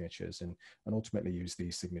pathway-based signatures, and ultimately use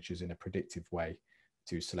these signatures in a predictive way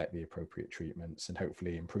to select the appropriate treatments and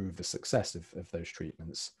hopefully improve the success of those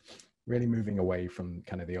treatments, really moving away from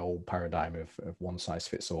kind of the old paradigm of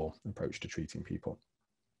one-size-fits-all approach to treating people.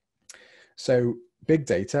 So big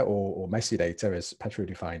data, or messy data, as Petro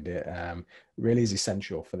defined it, really is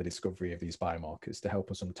essential for the discovery of these biomarkers to help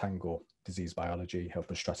us untangle disease biology, help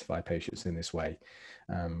us stratify patients in this way.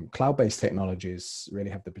 Cloud-based technologies really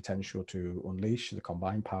have the potential to unleash the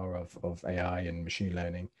combined power of AI and machine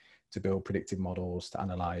learning to build predictive models, to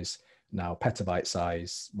analyze now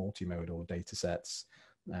petabyte-size multimodal data sets.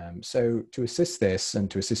 So to assist this and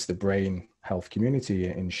to assist the brain health community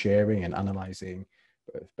in sharing and analyzing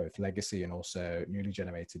both legacy and also newly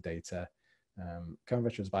generated data, Cohen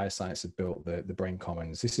Veterans Bioscience have built the Brain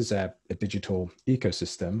Commons. This is a digital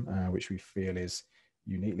ecosystem which we feel is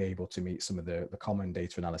uniquely able to meet some of the common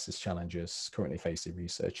data analysis challenges currently facing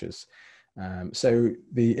researchers. So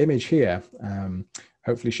the image here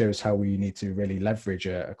hopefully shows how we need to really leverage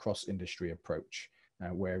a cross-industry approach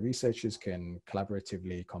where researchers can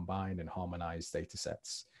collaboratively combine and harmonize data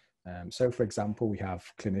sets. So for example, we have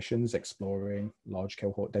clinicians exploring large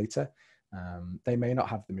cohort data. They may not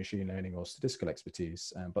have the machine learning or statistical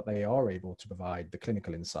expertise, but they are able to provide the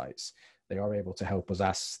clinical insights. They are able to help us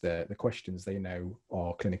ask the questions they know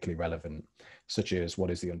are clinically relevant, such as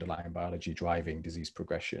what is the underlying biology driving disease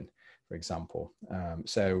progression, for example.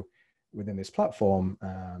 So within this platform,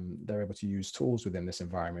 they're able to use tools within this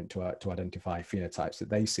environment to identify phenotypes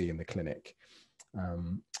that they see in the clinic.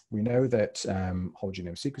 We know that whole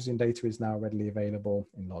genome sequencing data is now readily available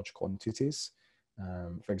in large quantities.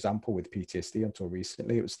 For example, with PTSD, until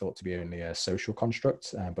recently, it was thought to be only a social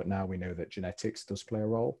construct, but now we know that genetics does play a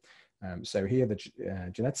role. So here, the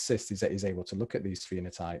geneticist is able to look at these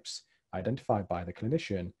phenotypes identified by the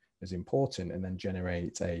clinician as important and then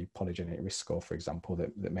generate a polygenic risk score, for example,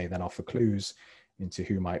 that may then offer clues into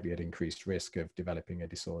who might be at increased risk of developing a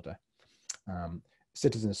disorder.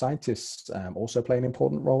 Citizen scientists also play an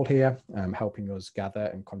important role here, helping us gather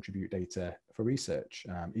and contribute data for research,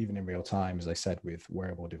 even in real time, as I said, with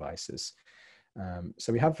wearable devices.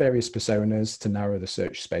 So we have various personas to narrow the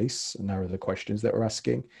search space and narrow the questions that we're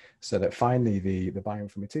asking, so that finally the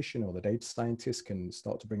bioinformatician or the data scientist can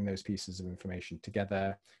start to bring those pieces of information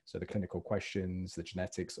together. So the clinical questions, the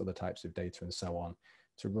genetics, other types of data, and so on,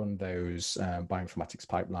 to run those bioinformatics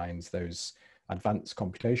pipelines, those advanced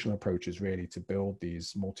computational approaches, really to build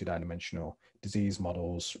these multidimensional disease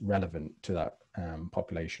models relevant to that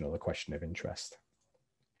population or the question of interest.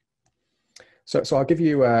 So I'll give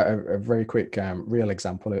you a very quick real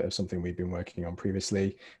example of something we've been working on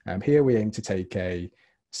previously. Here we aim to take a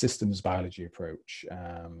systems biology approach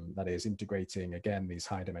that is integrating, again, these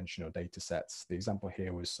high dimensional data sets. The example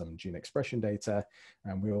here was some gene expression data,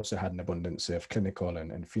 and we also had an abundance of clinical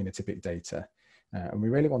and phenotypic data. And we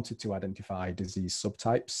really wanted to identify disease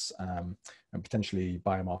subtypes and potentially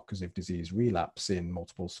biomarkers of disease relapse in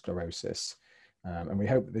multiple sclerosis. And we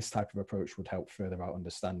hope that this type of approach would help further our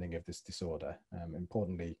understanding of this disorder.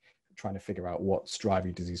 Importantly, trying to figure out what's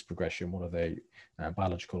driving disease progression, what are the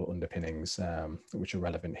biological underpinnings which are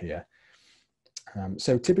relevant here.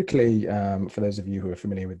 So typically, for those of you who are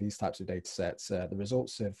familiar with these types of data sets, the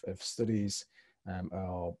results of studies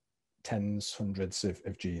are tens, hundreds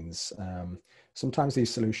of genes. Sometimes these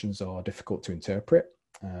solutions are difficult to interpret.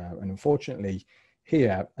 And unfortunately,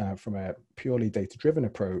 here, from a purely data-driven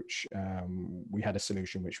approach, we had a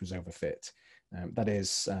solution which was overfit. That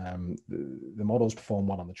is, the models performed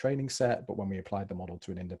well on the training set, but when we applied the model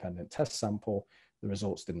to an independent test sample, the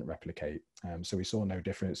results didn't replicate. So we saw no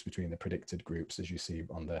difference between the predicted groups, as you see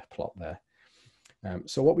on the plot there.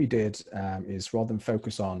 So what we did is, rather than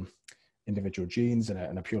focus on individual genes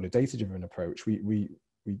and a purely data-driven approach, we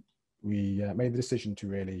made the decision to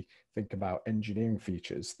really think about engineering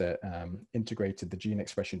features that integrated the gene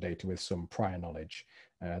expression data with some prior knowledge.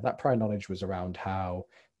 That prior knowledge was around how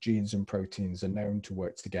genes and proteins are known to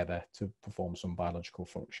work together to perform some biological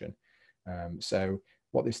function. So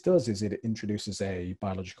what this does is it introduces a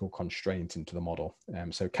biological constraint into the model.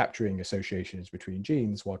 So capturing associations between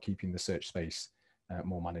genes while keeping the search space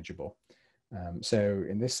more manageable. So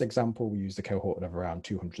in this example, we used a cohort of around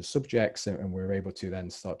 200 subjects, and we were able to then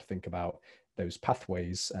start to think about those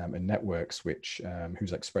pathways and networks which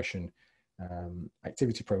whose expression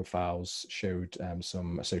activity profiles showed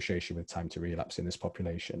some association with time to relapse in this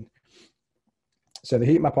population. So the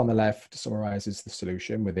heat map on the left summarizes the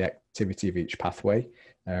solution with the activity of each pathway,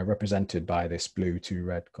 represented by this blue to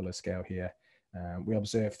red color scale here. We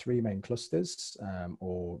observed three main clusters,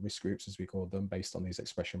 or risk groups as we call them, based on these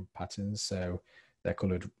expression patterns. So they're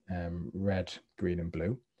colored red, green, and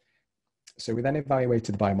blue. So we then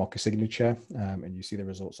evaluated the biomarker signature, and you see the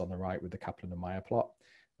results on the right with the Kaplan and Meier plot.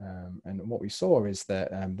 And what we saw is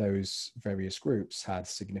that those various groups had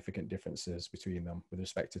significant differences between them with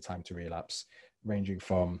respect to time to relapse, ranging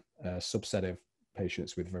from a subset of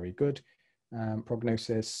patients with very good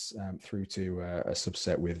prognosis through to a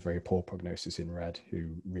subset with very poor prognosis in red who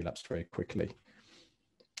relapsed very quickly.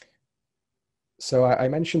 So I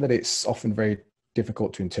mentioned that it's often very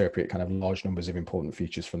difficult to interpret kind of large numbers of important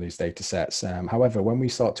features from these data sets. However, when we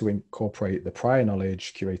start to incorporate the prior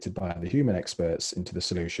knowledge curated by the human experts into the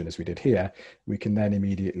solution, as we did here, we can then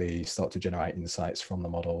immediately start to generate insights from the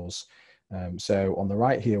models. So on the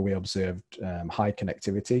right here, we observed high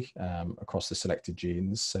connectivity across the selected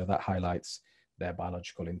genes. So that highlights their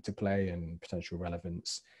biological interplay and potential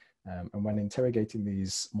relevance. And when interrogating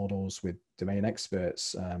these models with domain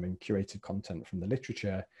experts and curated content from the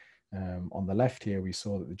literature, on the left here, we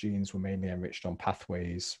saw that the genes were mainly enriched on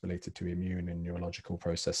pathways related to immune and neurological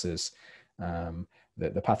processes.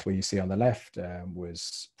 The pathway you see on the left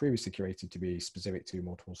was previously curated to be specific to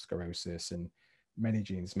multiple sclerosis, and many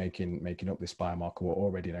genes making up this biomarker were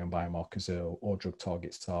already known biomarkers or drug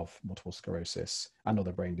targets of multiple sclerosis and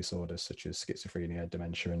other brain disorders such as schizophrenia,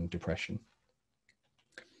 dementia, and depression.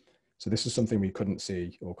 So this is something we couldn't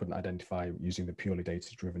see or couldn't identify using the purely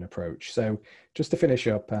data-driven approach. So just to finish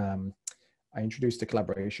up, I introduced a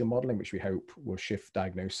collaboration model in which we hope will shift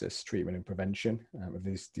diagnosis, treatment, and prevention of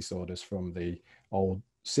these disorders from the old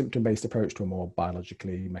symptom-based approach to a more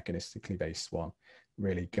biologically, mechanistically based one,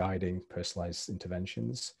 really guiding personalized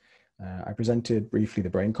interventions. I presented briefly the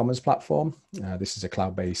Brain Commons platform. This is a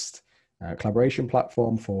cloud-based collaboration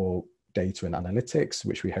platform for data and analytics,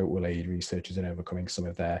 which we hope will aid researchers in overcoming some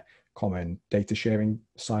of their common data sharing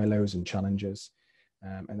silos and challenges.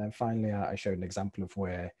 And then finally, I showed an example of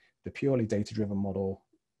where the purely data-driven model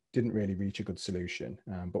didn't really reach a good solution,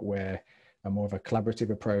 but where a more of a collaborative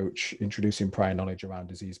approach, introducing prior knowledge around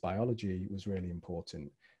disease biology was really important.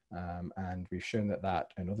 And we've shown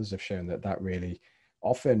that, and others have shown that really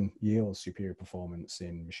often yields superior performance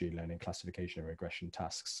in machine learning classification and regression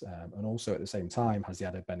tasks, and also at the same time has the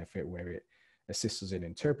added benefit where it assists us in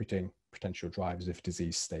interpreting potential drivers of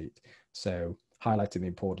disease state. So highlighting the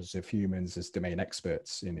importance of humans as domain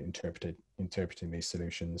experts in interpreting these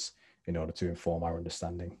solutions in order to inform our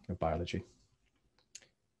understanding of biology.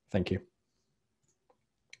 Thank you.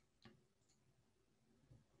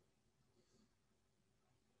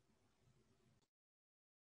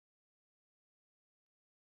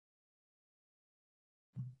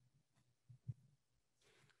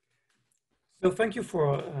 So thank you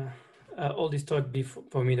for all this talk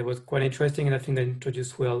for me. That was quite interesting, and I think that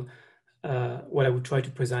introduced well what I would try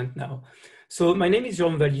to present now. So my name is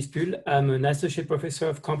Jean Valdispul. I'm an associate professor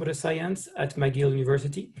of computer science at McGill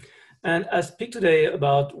University. And I speak today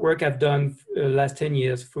about work I've done last 10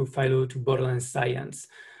 years through Philo to Borderlands Science.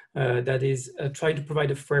 That is trying to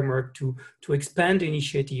provide a framework to expand the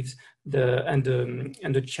initiatives and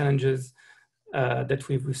the challenges that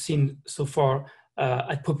we've seen so far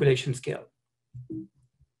at population scale.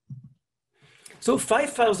 So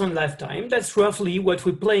 5,000 lifetime, that's roughly what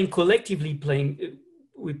we're playing collectively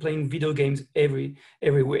we're playing video games every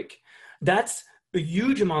week. That's a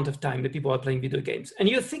huge amount of time that people are playing video games. And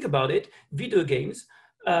you think about it, video games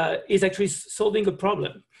is actually solving a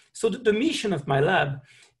problem. So the mission of my lab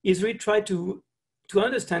is really try to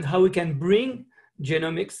understand how we can bring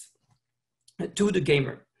genomics to the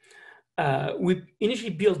gamer. We initially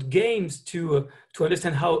built games to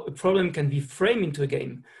understand how a problem can be framed into a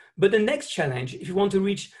game. But the next challenge, if you want to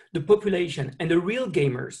reach the population and the real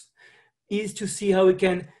gamers, is to see how we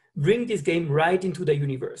can bring this game right into the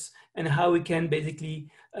universe and how we can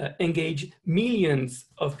basically engage millions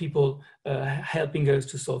of people helping us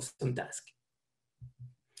to solve some task.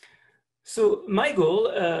 So my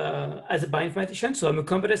goal as a bioinformatician, so I'm a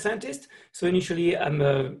computer scientist. So initially, from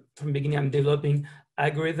the beginning, I'm developing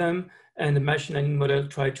algorithm and the machine learning model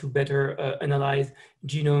try to better analyze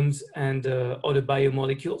genomes and other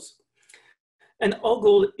biomolecules. And our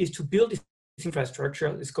goal is to build this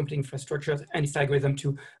infrastructure, this complete infrastructure, and this algorithm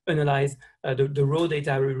to analyze the raw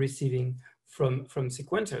data we're receiving from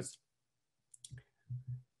sequencers.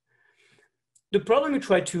 The problem we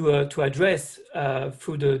try to address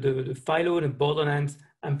through the Philo and Borderlands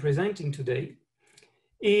I'm presenting today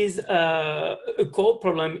is a core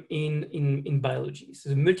problem in biology. So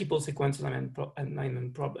the multiple sequence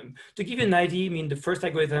alignment problem. To give you an idea, I mean, the first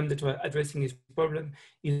algorithm that we're addressing this problem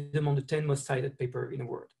is among the 10 most cited paper in the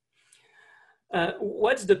world.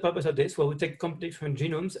 What's the purpose of this? Well, we take completely different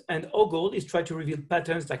genomes, and our goal is try to reveal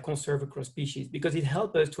patterns that conserve across species because it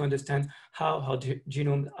helps us to understand how the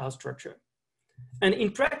genomes are structured. And in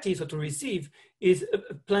practice, what we receive is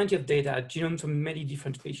plenty of data, genomes from many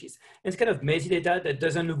different species. And it's kind of messy data that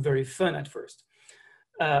doesn't look very fun at first.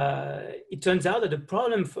 It turns out that the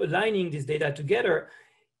problem for aligning this data together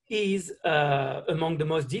is among the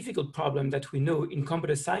most difficult problems that we know in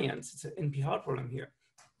computer science. It's an NP-hard problem here.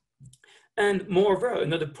 And moreover,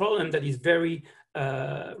 another problem that is very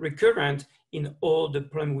recurrent in all the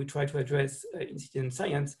problems we try to address in citizen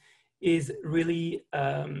science is really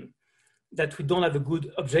that we don't have a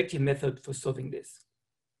good objective method for solving this.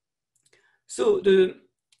 So the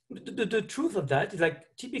truth of that is, like,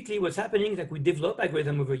 typically what's happening is that we develop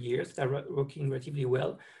algorithms over years that are working relatively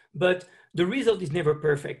well, but the result is never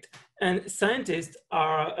perfect. And scientists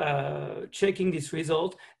are checking this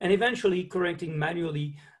result and eventually correcting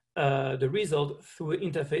manually the result through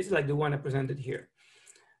interfaces like the one I presented here.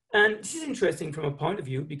 And this is interesting from a point of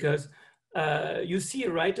view because you see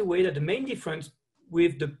right away that the main difference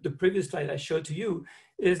with the previous slide I showed to you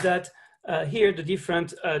is that here the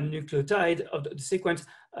different nucleotide of the sequence,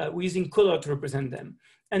 we're using color to represent them.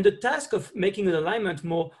 And the task of making an alignment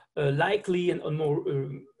more likely and more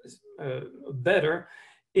better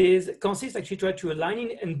consists actually try to align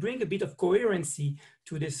in and bring a bit of coherency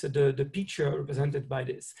to this, the picture represented by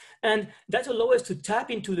this. And that allows us to tap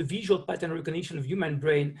into the visual pattern recognition of human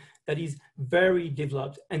brain that is very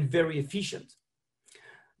developed and very efficient.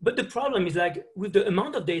 But the problem is, like, with the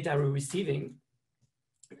amount of data we're receiving,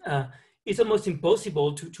 it's almost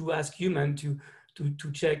impossible to ask human to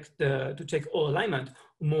check all alignment.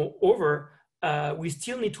 Moreover, we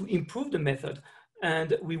still need to improve the method,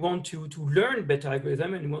 and we want to learn better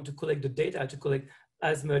algorithm, and we want to collect the data to collect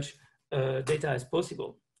as much data as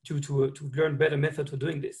possible to learn better method for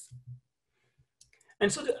doing this.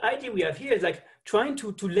 And so the idea we have here is, like, trying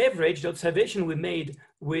to leverage the observation we made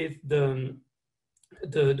with the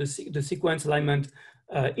sequence alignment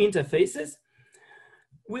interfaces.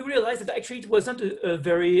 We realized that actually it was not a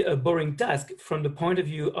very boring task from the point of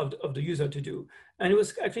view of the user to do. And it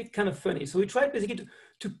was actually kind of funny. So we tried basically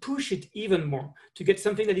to push it even more, to get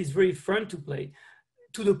something that is very fun to play,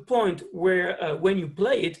 to the point where when you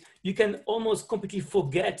play it, you can almost completely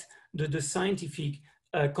forget the scientific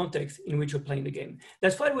context in which you're playing the game.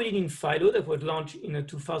 That's why we did in Philo, that was launched in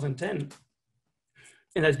 2010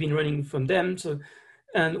 and has been running from them. So,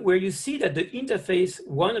 and where you see that the interface,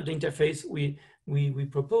 one of the interface we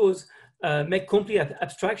propose, make complete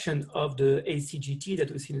abstraction of the ACGT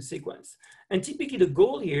that we see in the sequence. And typically the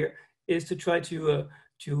goal here is to try to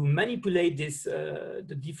manipulate this,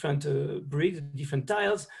 the different bricks, the different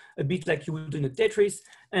tiles, a bit like you would do in a Tetris,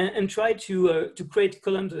 and try to create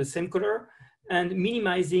columns of the same color and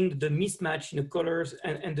minimizing the mismatch in the colors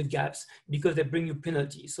and the gaps because they bring you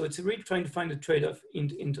penalties. So it's really trying to find a trade-off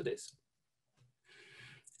into this.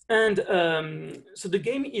 And so the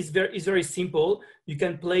game is very simple. You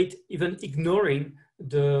can play it even ignoring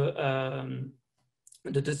the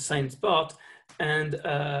science part. And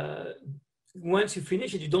once you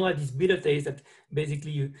finish it, you don't have these bitter taste that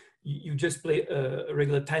basically you just play a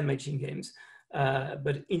regular time matching games.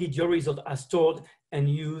 But indeed, your results are stored and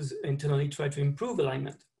used internally to try to improve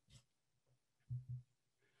alignment.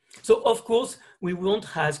 So of course, we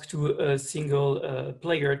won't ask to a single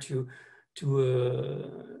player to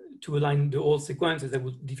align the whole sequences. That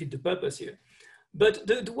would defeat the purpose here. But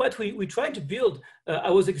what we try to build, I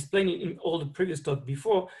was explaining in all the previous talk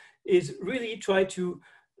before, is really try to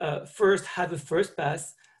first have a first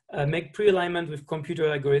pass, make pre-alignment with computer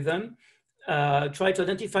algorithm, try to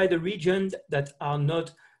identify the regions that are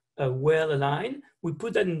not well aligned. We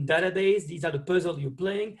put that in database. These are the puzzles you're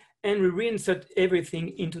playing, and we reinsert everything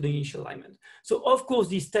into the initial alignment. So of course,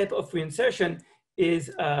 this type of reinsertion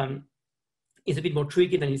is a bit more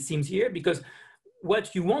tricky than it seems here, because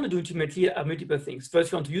what you want to do ultimately are multiple things.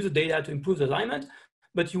 First, you want to use the data to improve the alignment,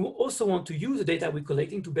 but you also want to use the data we're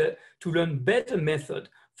collecting to learn better method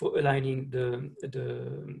for aligning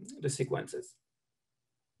the sequences.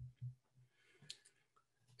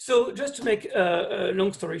 So just to make a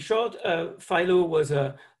long story short, Philo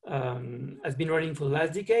has been running for the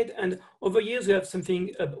last decade, and over years we have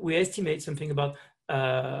something, we estimate something about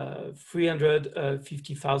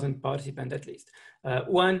 350,000 participants at least.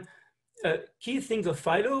 One key thing of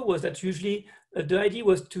Philo was that usually the idea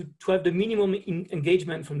was to have the minimum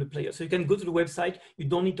engagement from the player. So you can go to the website, you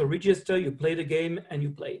don't need to register, you play the game and you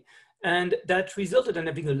play. And that resulted in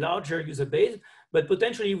having a larger user base, but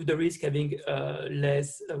potentially with the risk having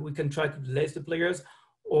less, we can track less the players,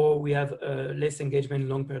 or we have less engagement in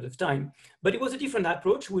a long period of time. But it was a different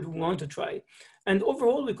approach we want to try. And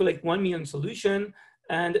overall, we collect 1 million solutions,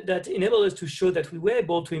 and that enabled us to show that we were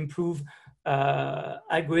able to improve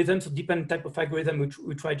algorithms, so different type of algorithm which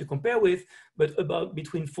we try to compare with, but about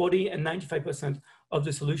between 40 and 95% of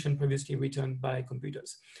the solution previously written by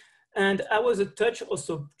computers. And I was a touch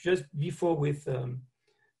also just before with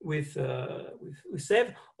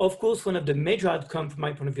SEV. Of course, one of the major outcomes from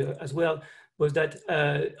my point of view as well was that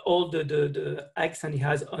all the accent he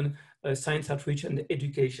has on science outreach and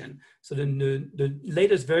education. So the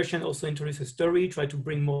latest version also introduced a story, try to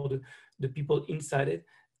bring more the people inside it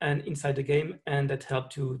and inside the game, and that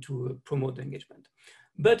helped to promote the engagement.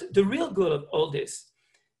 But the real goal of all this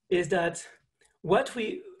is that what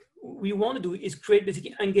we want to do is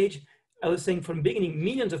basically engage, I was saying from the beginning,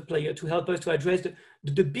 millions of players to help us to address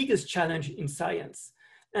the biggest challenge in science.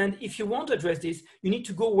 And if you want to address this, you need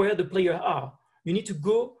to go where the players are. You need to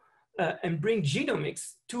go and bring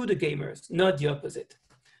genomics to the gamers, not the opposite.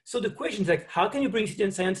 So the question is like, how can you bring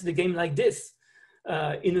citizen science to the game like this?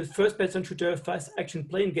 In a first-person shooter, fast-action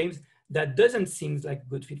playing games, that doesn't seem like a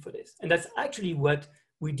good fit for this. And that's actually what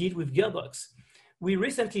we did with Gearbox. We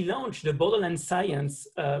recently launched the Borderlands Science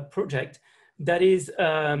project that is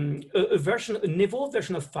an evolved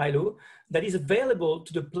version of Philo that is available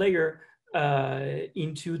to the player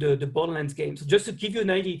into the Borderlands game. So just to give you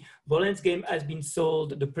an idea, Borderlands game has been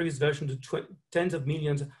sold, the previous version, to tens of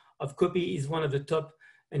millions of copies, is one of the top,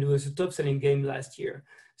 and it was a top-selling game last year.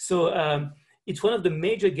 So it's one of the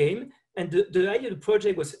major games, and the idea of the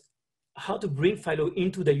project was how to bring Philo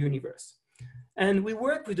into the universe. And we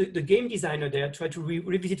work with the game designer there, try to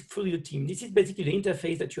revisit fully the team. This is basically the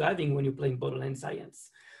interface that you're having when you're playing Borderlands Science.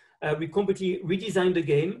 We completely redesigned the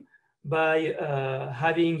game by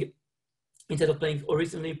having, instead of playing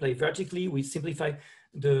horizontally, play vertically. We simplify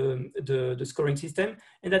the scoring system,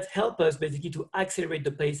 and that helped us basically to accelerate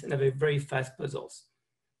the pace and have a very fast puzzles.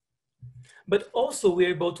 But also we're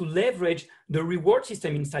able to leverage the reward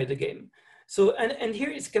system inside the game. So, and here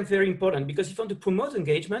it's very important, because if you want to promote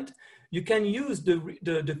engagement, you can use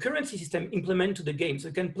the currency system implemented to the game. So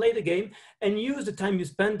you can play the game and use the time you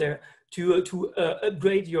spend there to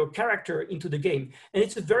upgrade your character into the game. And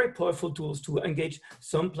it's a very powerful tool to engage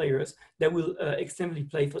some players that will extensively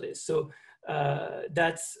play for this. So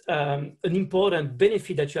that's an important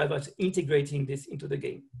benefit that you have as integrating this into the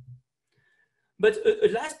game. But a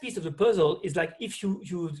last piece of the puzzle is like, if you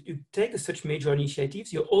take such major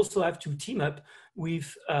initiatives, you also have to team up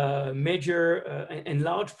with major and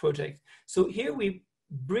large projects. So here we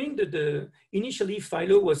bring initially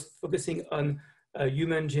Philo was focusing on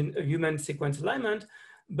human sequence alignment,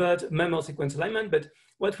 but mammal sequence alignment. But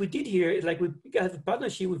what we did here is like we have a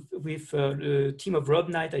partnership with the team of Rob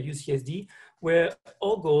Knight at UCSD, where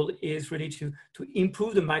our goal is really to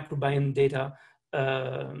improve the microbiome data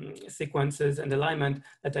sequences and alignment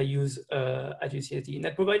that I use at UCSD. And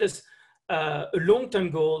that provides us a long-term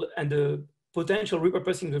goal and the potential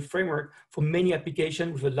repurposing of the framework for many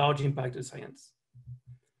applications with a large impact on science.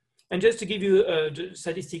 And just to give you the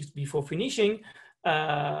statistics before finishing,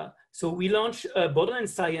 so we launched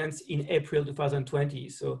Borderlands Science in April 2020.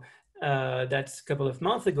 So that's a couple of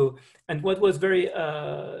months ago. And what was very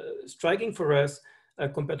striking for us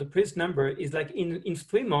compared to previous number is like in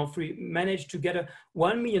 3 months, we managed to get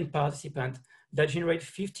 1 million participants that generate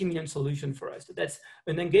 50 million solutions for us. So that's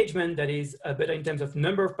an engagement that is better in terms of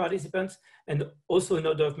number of participants, and also an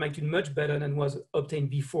order of magnitude much better than was obtained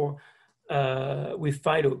before with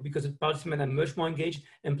Philo, because the participants are much more engaged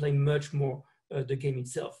and play much more the game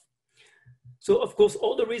itself. So of course,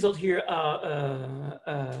 all the results here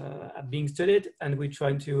are being studied, and we're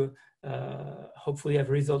trying to hopefully have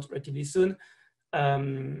results relatively soon.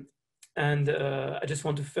 I just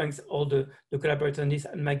want to thank all the collaborators on this,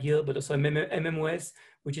 and McGill, but also MMOS,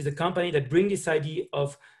 which is a company that brings this idea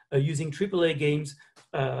of using AAA games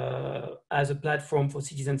as a platform for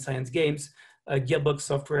citizen science games, Gearbox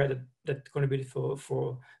software that contributed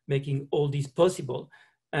for making all this possible,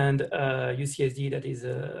 and UCSD that is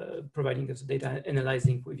providing us data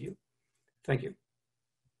analyzing with you. Thank you.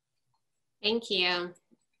 Thank you.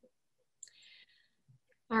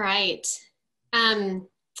 All right.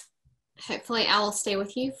 Hopefully I will stay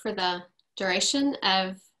with you for the duration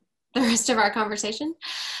of the rest of our conversation.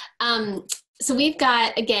 So we've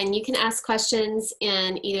got, again, you can ask questions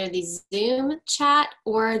in either the Zoom chat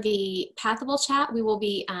or the Pathable chat. We will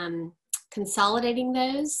be consolidating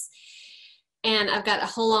those. And I've got a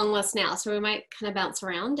whole long list now, so we might kind of bounce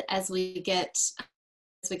around as we go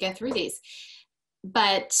through these.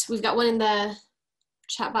 But we've got one in the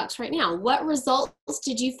chat box right now. What results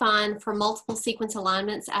did you find for multiple sequence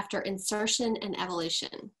alignments after insertion and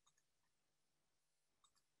evolution?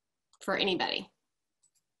 For anybody.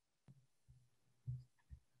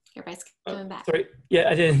 Everybody's coming back. Sorry, yeah,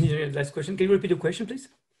 I didn't hear the last question. Can you repeat the question, please?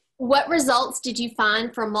 What results did you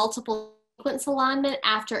find for multiple sequence alignment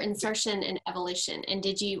after insertion and evolution? And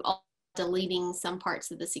did you deleting some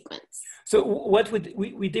parts of the sequence? So what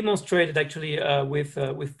we demonstrated actually with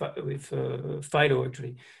Fido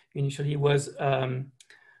actually initially was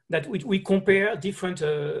that we compare different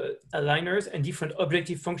aligners and different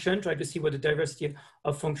objective functions, try to see what the diversity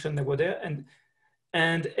of function that were there,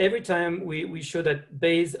 and every time we show that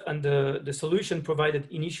based on the solution provided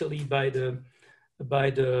initially by the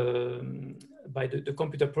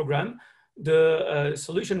computer program, the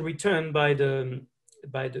solution returned by the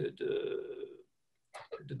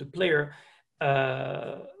player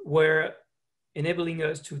were enabling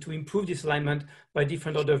us to improve this alignment by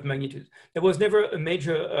different order of magnitude. There was never a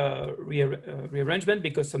major rearrangement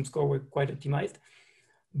because some scores were quite optimized,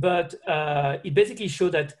 but it basically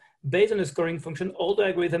showed that based on the scoring function, all the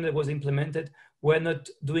algorithm that was implemented were not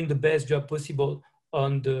doing the best job possible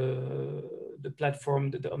on the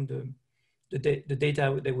platform, on the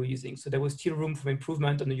data they were using. So there was still room for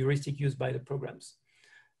improvement on the heuristic used by the programs.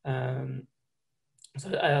 So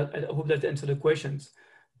I hope that answered the questions.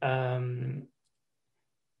 Yeah.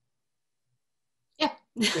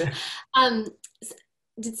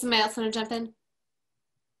 Did somebody else want to jump in?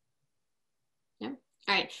 No?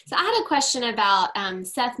 All right. So I had a question about,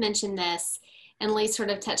 Seth mentioned this and Lee sort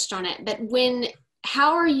of touched on it, but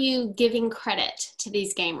how are you giving credit to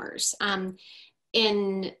these gamers?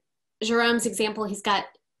 In Jerome's example, he's got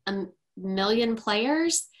 1 million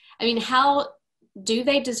players. I mean, how do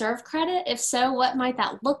they deserve credit? If so, what might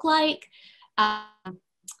that look like? How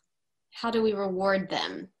do we reward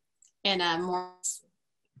them in a more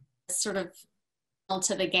sort of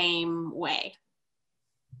to the game way?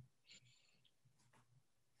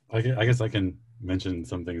 I guess I can mention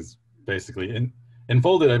some things basically. In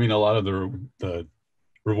Folded, I mean, a lot of the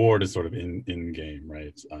reward is sort of in game,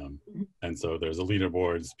 right? And so there's a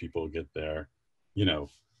leaderboards, people get their, they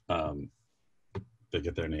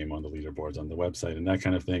get their name on the leaderboards on the website and that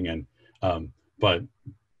kind of thing. And but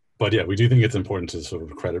yeah, we do think it's important to sort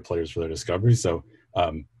of credit players for their discovery. So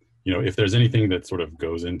if there's anything that sort of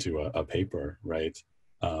goes into a paper, right,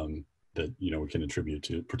 that we can attribute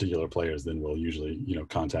to particular players, then we'll usually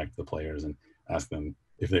contact the players and ask them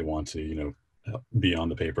if they want to be on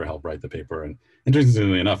the paper, help write the paper. And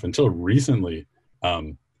interestingly enough, until recently,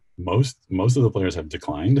 most of the players have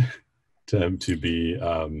declined to be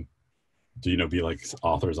be like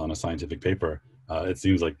authors on a scientific paper. It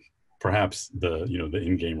seems like perhaps the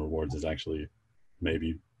in-game rewards is actually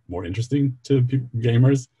maybe more interesting to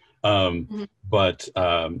gamers. But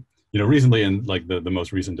recently in like the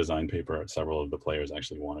most recent design paper, several of the players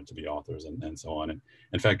actually wanted to be authors and so on. And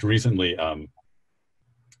in fact, recently,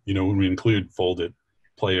 when we include Folded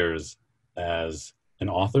players as an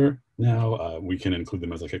author now, we can include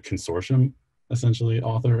them as like a consortium, essentially,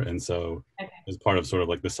 author. And so as part of sort of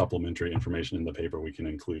like the supplementary information in the paper, we can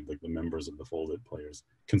include like the members of the Folded players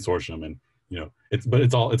consortium. And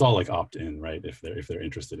it's all like opt-in, right? If they're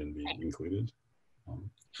interested in being included.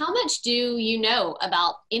 How much do you know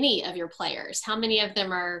about any of your players? How many of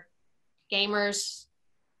them are gamers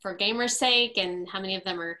for gamers' sake, and how many of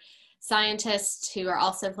them are scientists who are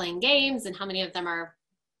also playing games, and how many of them are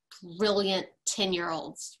brilliant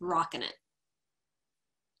 10-year-olds rocking it?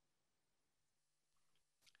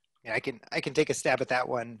 Yeah, I can take a stab at that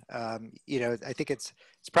one. I think it's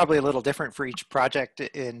probably a little different for each project.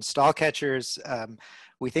 In stall catchers,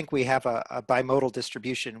 we think we have a bimodal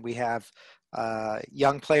distribution. We have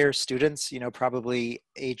young players, students, probably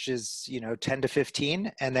ages 10 to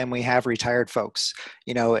 15, and then we have retired folks,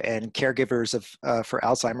 and caregivers for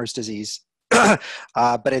Alzheimer's disease.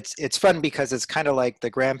 But it's fun because it's kind of like the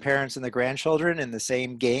grandparents and the grandchildren in the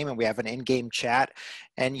same game, and we have an in-game chat,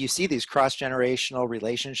 and you see these cross-generational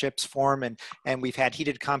relationships form, and we've had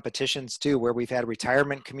heated competitions too, where we've had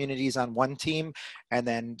retirement communities on one team and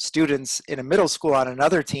then students in a middle school on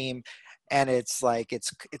another team, and it's like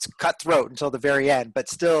it's cutthroat until the very end, but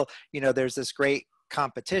still there's this great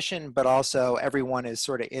competition, but also everyone is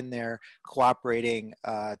sort of in there cooperating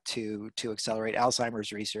to accelerate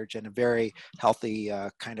Alzheimer's research in a very healthy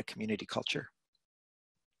kind of community culture.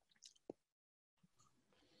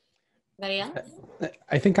 Anybody else?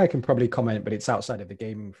 I think I can probably comment, but it's outside of the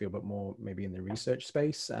gaming field, but more maybe in the research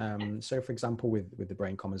space. So for example, with the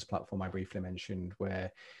Brain Commons platform I briefly mentioned, we're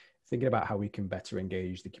thinking about how we can better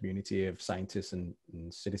engage the community of scientists and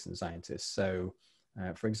citizen scientists. So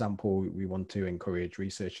for example, we want to encourage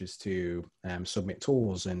researchers to submit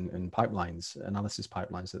tools and pipelines, analysis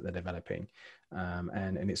pipelines that they're developing.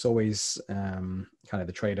 And it's always kind of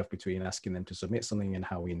the trade-off between asking them to submit something and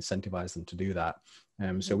how we incentivize them to do that.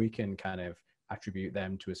 So we can kind of attribute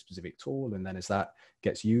them to a specific tool, and then as that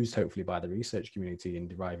gets used hopefully by the research community in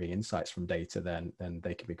deriving insights from data, then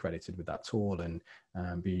they can be credited with that tool and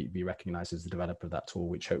be recognized as the developer of that tool,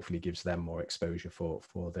 which hopefully gives them more exposure for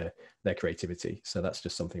their creativity. So that's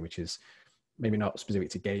just something which is maybe not specific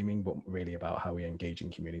to gaming, but really about how we engage in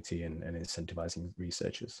community and incentivizing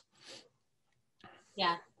researchers.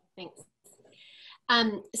 Yeah, thanks.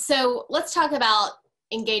 So let's talk about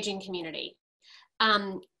engaging community.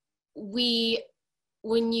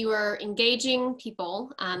 When you were engaging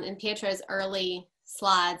people, in Pietro's early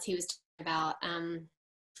slides, he was talking about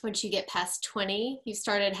once you get past 20, you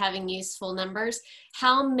started having useful numbers.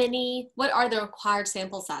 What are the required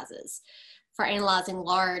sample sizes for analyzing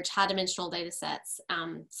large, high-dimensional data sets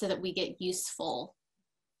so that we get useful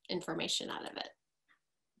information out of it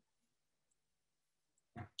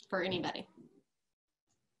for anybody?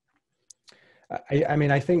 I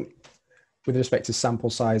mean, I think with respect to sample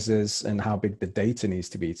sizes and how big the data needs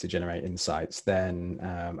to be to generate insights, then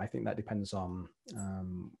I think that depends on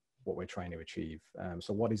what we're trying to achieve.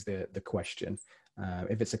 So what is the question?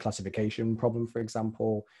 If it's a classification problem, for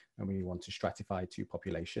example, and we want to stratify two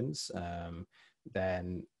populations,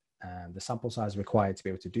 then the sample size required to be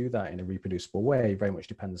able to do that in a reproducible way very much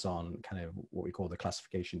depends on kind of what we call the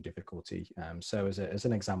classification difficulty. So as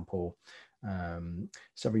an example,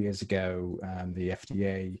 several years ago, the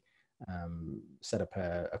FDA set up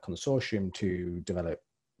a consortium to develop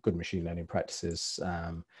good machine learning practices.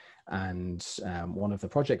 And one of the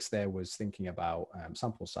projects there was thinking about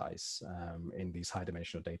sample size in these high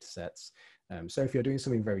dimensional data sets. So if you're doing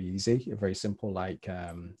something very easy, very simple, like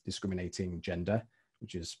discriminating gender,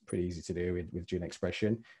 which is pretty easy to do with gene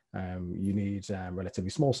expression, you need relatively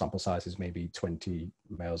small sample sizes, maybe 20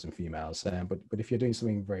 males and females. But if you're doing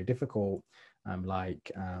something very difficult,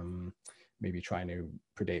 like maybe trying to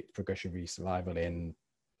predict progression-free survival in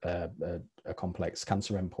a complex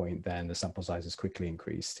cancer endpoint, then the sample sizes quickly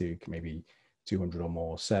increase to maybe 200 or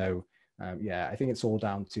more. So yeah, I think it's all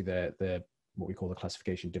down to the what we call the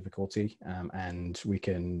classification difficulty, and we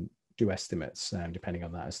can do estimates depending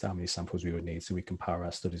on that as to how many samples we would need, so we can power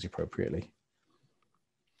our studies appropriately.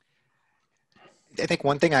 I think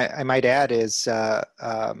one thing I might add is that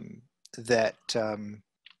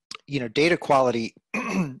you know, data quality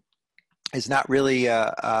is not really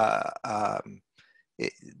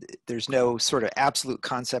there's no sort of absolute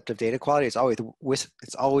concept of data quality.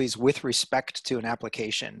 It's always with respect to an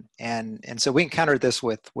application, and so we encountered this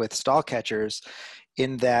with stall catchers,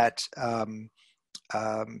 in that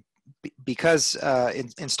because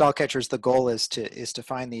in stall catchers the goal is to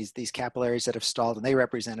find these capillaries that have stalled, and they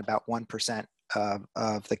represent about 1%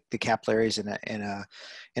 of the capillaries in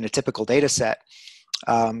a typical data set.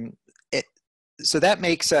 So that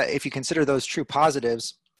makes, if you consider those true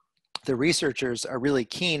positives, the researchers are really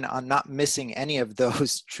keen on not missing any of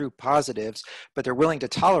those true positives, but they're willing to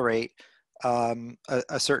tolerate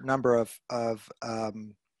a certain number of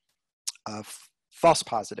false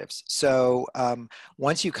positives. So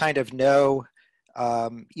once you kind of know,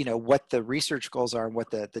 you know, what the research goals are and what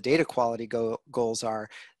the data quality goals are,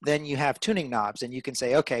 then you have tuning knobs, and you can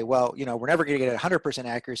say, okay, well, you know, we're never going to get 100%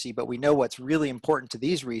 accuracy, but we know what's really important to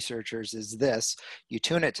these researchers is this. You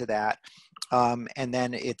tune it to that, and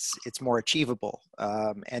then it's more achievable.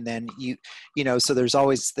 And then you know, so there's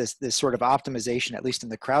always this sort of optimization, at least in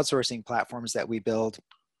the crowdsourcing platforms that we build.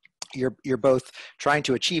 You're both trying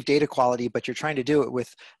to achieve data quality, but you're trying to do it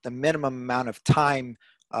with the minimum amount of time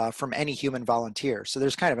from any human volunteer. So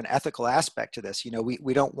there's kind of an ethical aspect to this. You know,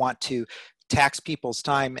 we don't want to tax people's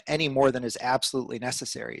time any more than is absolutely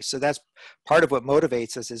necessary. So that's part of what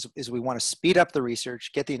motivates us, is we want to speed up the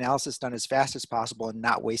research, get the analysis done as fast as possible, and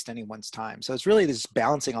not waste anyone's time. So it's really this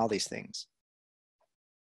balancing all these things.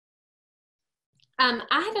 I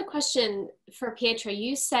had a question for Pietro.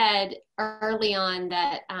 You said early on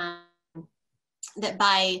that that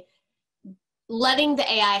by letting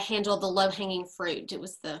the AI handle the low-hanging fruit, it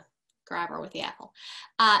was the grabber with the apple,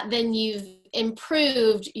 then you've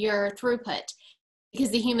improved your throughput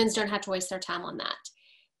because the humans don't have to waste their time on that.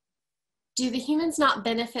 Do the humans not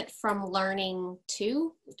benefit from learning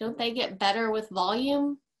too? Don't they get better with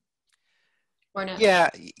volume? Or no? Yeah,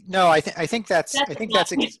 no, I think that's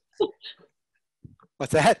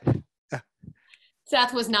what's that?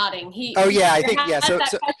 Seth was nodding. Oh yeah, I think yeah. So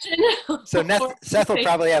Seth will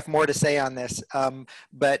probably have more to say on this.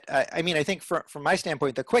 But I mean, I think from my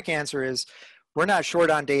standpoint, the quick answer is we're not short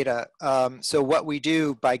on data. So what we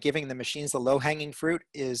do by giving the machines the low-hanging fruit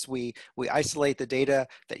is we isolate the data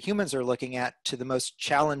that humans are looking at to the most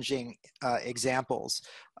challenging examples.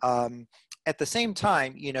 And at the same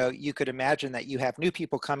time, you could imagine that you have new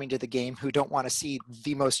people coming to the game who don't want to see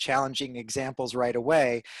the most challenging examples right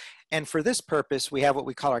away. And for this purpose, we have what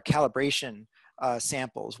we call our calibration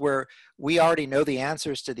samples, where we already know the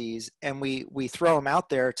answers to these, and we throw them out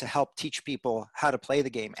there to help teach people how to play the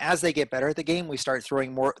game. As they get better at the game, we start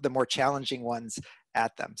throwing the more challenging ones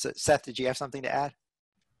at them. So Seth, did you have something to add?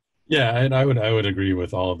 Yeah, and I would agree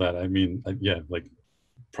with all of that. I mean, yeah, like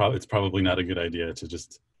it's probably not a good idea to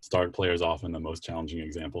just start players off in the most challenging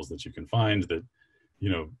examples that you can find that,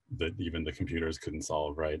 that even the computers couldn't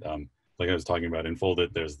solve, right? Like I was talking about in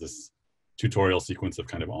Foldit, there's this tutorial sequence of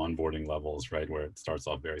kind of onboarding levels, right? Where it starts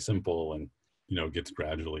off very simple and, gets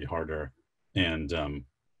gradually harder. And,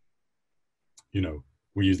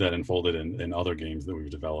 we use that in Foldit and other games that we've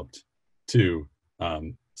developed too.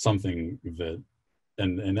 Something that,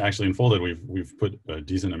 and actually in Foldit, we've put a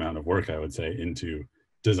decent amount of work, I would say, into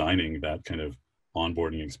designing that kind of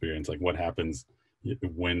onboarding experience. Like what happens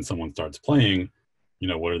when someone starts playing,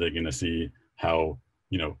 what are they going to see? How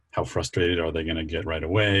frustrated are they going to get right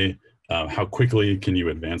away? How quickly can you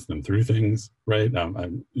advance them through things, right? I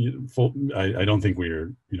don't think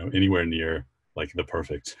we're, anywhere near like the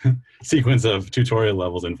perfect sequence of tutorial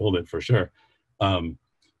levels in Foldit for sure. So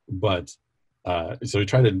we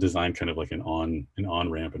try to design kind of like an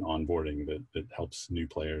on-ramp and onboarding that helps new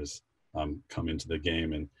players come into the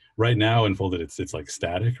game. And right now in Foldit, it's like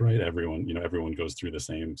static, right? Everyone goes through the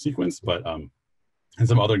same sequence, but in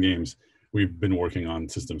some other games, we've been working on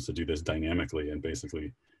systems to do this dynamically, and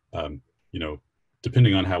basically,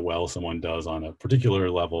 depending on how well someone does on a particular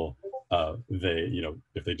level,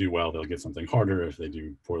 if they do well, they'll get something harder. If they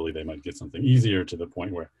do poorly, they might get something easier, to the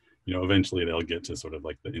point where, eventually they'll get to sort of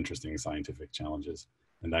like the interesting scientific challenges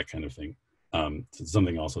and that kind of thing. It's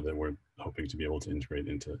something also that we're hoping to be able to integrate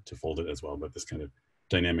into Foldit as well, but this kind of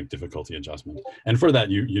dynamic difficulty adjustment. And for that,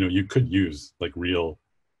 you could use like real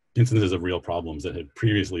instances of real problems that had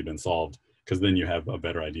previously been solved, because then you have a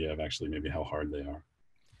better idea of actually maybe how hard they are.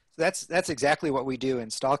 So that's exactly what we do in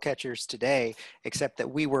Stall Catchers today, except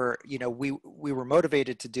that we were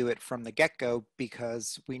motivated to do it from the get-go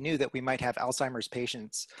because we knew that we might have Alzheimer's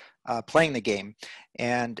patients playing the game.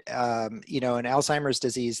 And, in Alzheimer's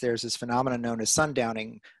disease, there's this phenomenon known as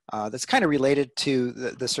sundowning that's kind of related to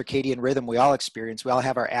the circadian rhythm we all experience. We all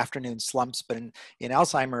have our afternoon slumps, but in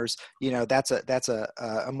Alzheimer's, that's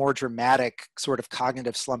a more dramatic sort of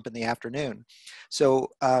cognitive slump in the afternoon. So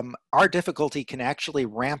our difficulty can actually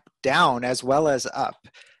ramp down as well as up,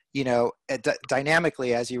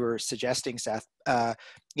 dynamically, as you were suggesting, Seth,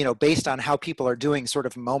 based on how people are doing sort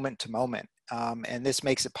of moment to moment. And this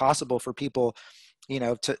makes it possible for people,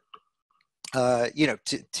 to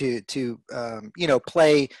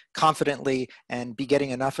play confidently and be getting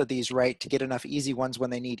enough of these right to get enough easy ones when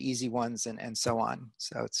they need easy ones, and so on.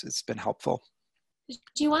 So it's been helpful.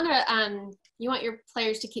 Do you want to, you want your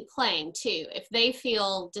players to keep playing too? If they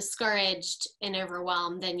feel discouraged and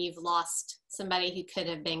overwhelmed, then you've lost somebody who could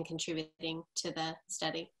have been contributing to the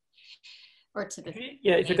study or to the.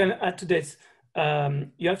 Yeah, if I can add to this,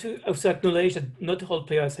 you have to also acknowledge that not all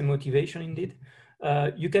players have motivation indeed.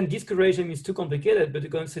 You can discourage them if it's too complicated, but you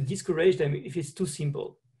can also discourage them if it's too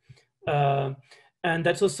simple. And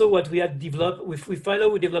that's also what we have developed. With Philo,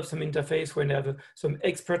 we developed some interface where they have some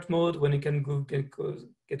expert mode when you can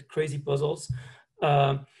get crazy puzzles.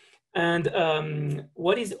 What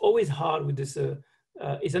is always hard with this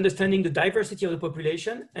is understanding the diversity of the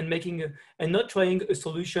population and not trying a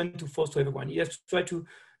solution to force to everyone. You have to try to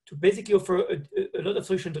basically offer a lot of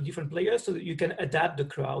solutions to different players so that you can adapt the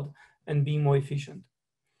crowd and be more efficient.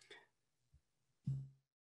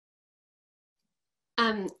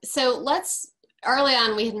 Early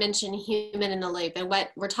on, we had mentioned human in the loop, and what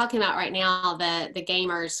we're talking about right now, the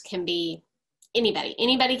gamers can be anybody.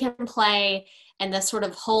 Anybody can play, and the sort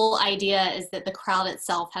of whole idea is that the crowd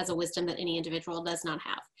itself has a wisdom that any individual does not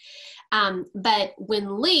have. But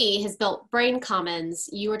when Lee has built Brain Commons,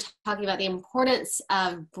 you were talking about the importance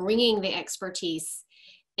of bringing the expertise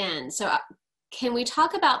in. So can we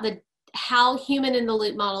talk about how human in the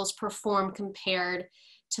loop models perform compared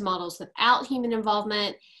to models without human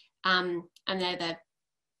involvement? I know that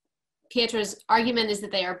Pietro's argument is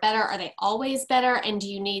that they are better. Are they always better? And do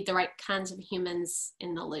you need the right kinds of humans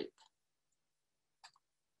in the loop?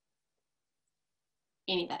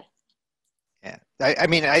 Anybody? Yeah, I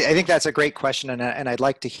mean, I think that's a great question, and I'd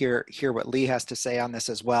like to hear what Lee has to say on this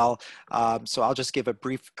as well. So I'll just give a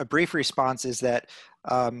brief response. Is that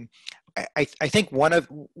I think one of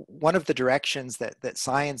the directions that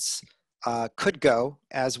science could go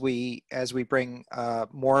as we bring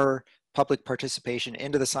more public participation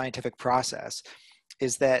into the scientific process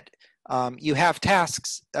is that You have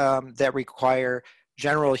tasks that require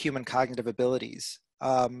general human cognitive abilities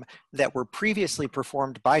that were previously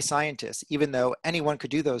performed by scientists, even though anyone could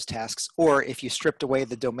do those tasks, or if you stripped away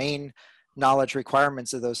the domain knowledge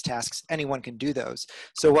requirements of those tasks, anyone can do those.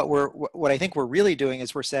 So what I think we're really doing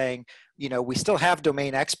is we're saying, we still have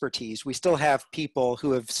domain expertise. We still have people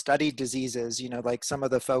who have studied diseases, like some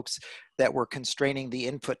of the folks that were constraining the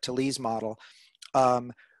input to Lee's model,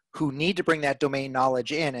 who need to bring that domain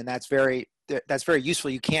knowledge in, and that's very useful.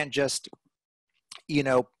 You can't just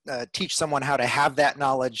teach someone how to have that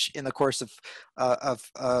knowledge in the course of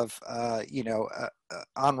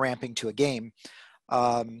on-ramping to a game.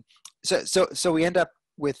 So we end up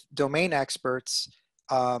with domain experts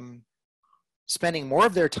spending more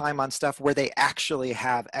of their time on stuff where they actually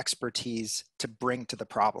have expertise to bring to the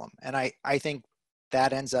problem. And I think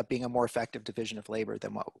that ends up being a more effective division of labor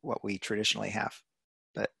than what we traditionally have.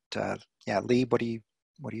 But yeah, Lee, what do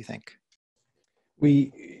you think?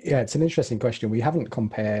 It's an interesting question. We haven't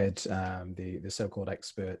compared the so-called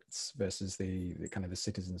experts versus the kind of the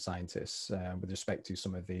citizen scientists with respect to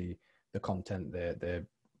some of the content, the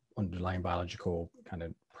underlying biological kind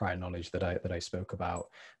of prior knowledge that I spoke about.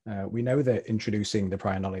 We know that introducing the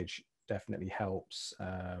prior knowledge definitely helps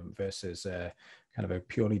versus kind of a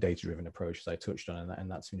purely data-driven approach, as I touched on,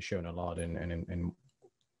 and that's been shown a lot in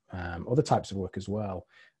other types of work as well.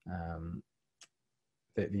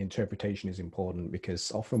 The interpretation is important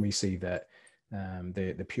because often we see that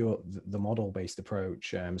the model-based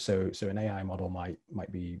approach. So an AI model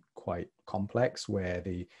might be quite complex, where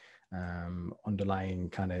the underlying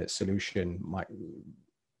kind of solution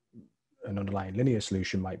an underlying linear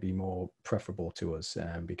solution might be more preferable to us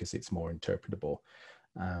because it's more interpretable.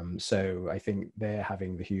 So I think they're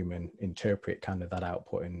having the human interpret kind of that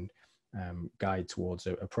output and guide towards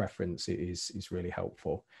a preference is really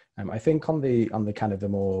helpful. I think on the kind of the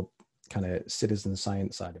more kind of citizen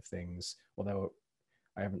science side of things, although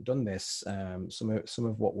I haven't done this, some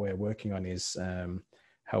of what we're working on is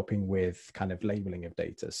helping with kind of labeling of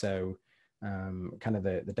data. So kind of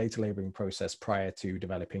the data labeling process prior to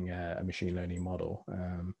developing a machine learning model.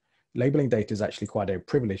 Labeling data is actually quite a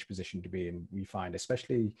privileged position to be in, we find,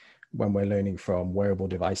 especially when we're learning from wearable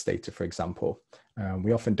device data, for example.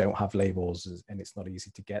 We often don't have labels and it's not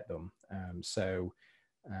easy to get them. So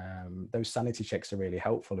those sanity checks are really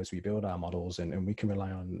helpful as we build our models, and we can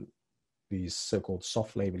rely on these so-called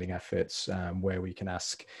soft labeling efforts where we can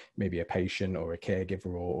ask maybe a patient or a caregiver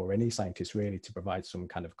or any scientist really to provide some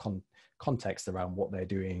kind of context around what they're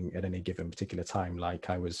doing at any given particular time. Like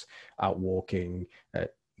I was out walking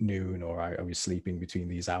at noon, or I was sleeping between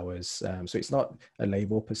these hours. So it's not a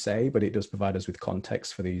label per se, but it does provide us with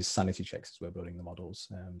context for these sanity checks as we're building the models.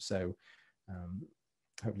 So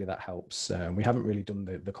hopefully that helps. We haven't really done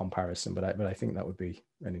the comparison, but I think that would be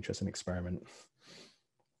an interesting experiment.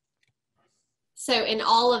 So in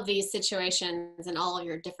all of these situations and all of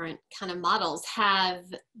your different kind of models, have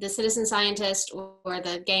the citizen scientists or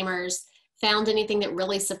the gamers found anything that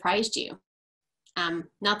really surprised you?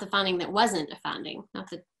 Not the finding that wasn't a finding, not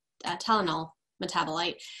the Tylenol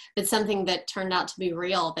metabolite, but something that turned out to be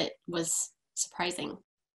real that was surprising.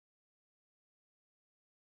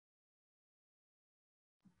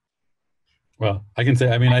 Well, I can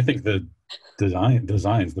say, I think the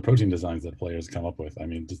the protein designs that players come up with,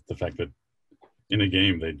 just the fact that in a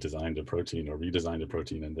game they designed a protein or redesigned a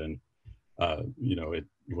protein, and then it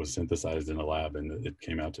was synthesized in a lab and it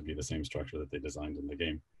came out to be the same structure that they designed in the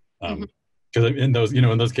game. Because in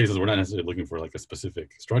those cases, we're not necessarily looking for like a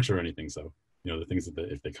specific structure or anything. So, the things that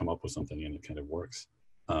if they come up with something and it kind of works,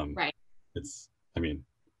 right. It's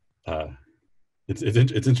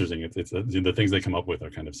interesting. It's the things they come up with are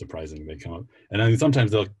kind of surprising. They come up, and then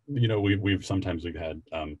sometimes they'll, we've had,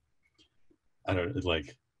 I don't know,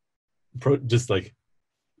 like,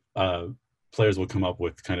 players will come up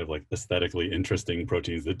with kind of like aesthetically interesting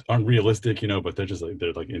proteins that aren't realistic, but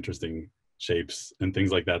they're like interesting shapes and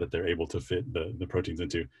things like that they're able to fit the proteins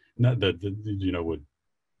into. Not that would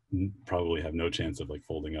probably have no chance of like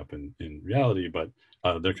folding up in reality, but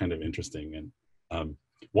they're kind of interesting. And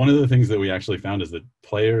one of the things that we actually found is that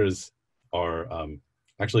players are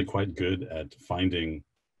actually quite good at finding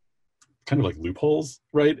kind of like loopholes,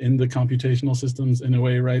 right, in the computational systems in a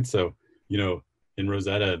way, right? So, in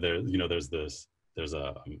Rosetta, there's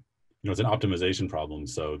it's an optimization problem.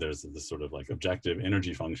 So there's this sort of like objective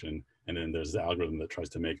energy function, and then there's the algorithm that tries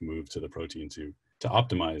to make move to the protein to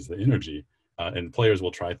optimize the energy. And players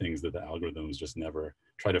will try things that the algorithms just never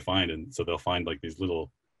try to find. And so they'll find like these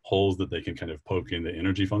little holes that they can kind of poke in the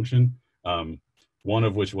energy function. One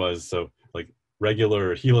of which was, so like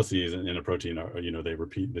regular helices in a protein are,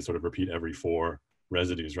 they sort of repeat every 4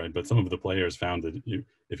 residues, right? But some of the players found that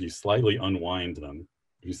if you slightly unwind them,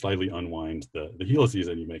 if you slightly unwind the helices,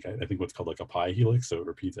 and you make, I think, what's called like a pi helix, so it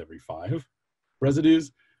repeats every 5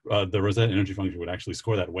 residues, the Rosette energy function would actually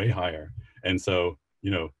score that way higher. And so,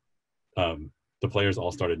 the players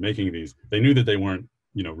all started making these. They knew that they weren't,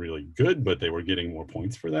 really good, but they were getting more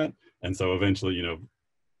points for that. And so eventually,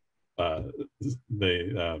 our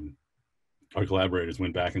collaborators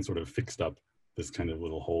went back and sort of fixed up this kind of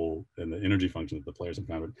little hole in the energy function that the players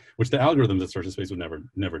encountered, which the algorithms at Search of Space would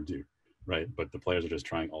never do, right? But the players are just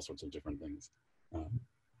trying all sorts of different things. And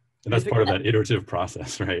that's part of that iterative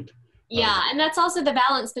process, right? Yeah, and that's also the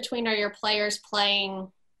balance between, are your players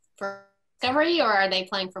playing for discovery, or are they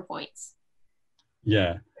playing for points?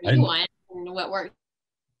 Yeah. What you want and what works.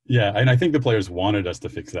 Yeah, and I think the players wanted us to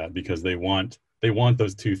fix that because they want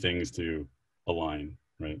those two things to align,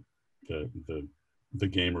 right? The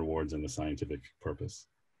game rewards and the scientific purpose.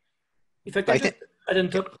 If I can just add on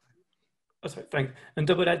top, oh, sorry, Frank. On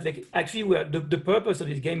top of that, like actually, the purpose of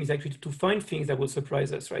this game is actually to find things that will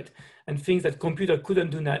surprise us, right? And things that computer couldn't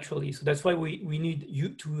do naturally. So that's why we need you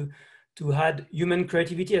to add human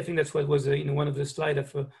creativity. I think that's what was in one of the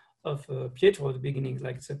slides of Pietro at the beginning.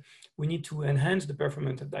 Like, so we need to enhance the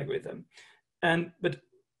performance of the algorithm, but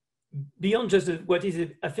beyond just what is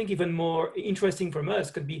it, I think even more interesting from us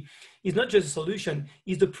is not just a solution,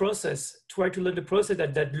 is the process. Try to learn the process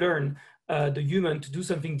that learn the human to do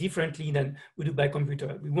something differently than we do by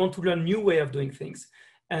computer. We want to learn new way of doing things,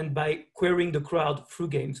 and by querying the crowd through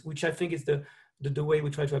games, which I think is the way we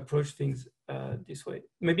try to approach things this way.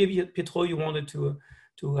 Maybe Pietro, you wanted to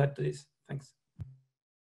add to this. Thanks.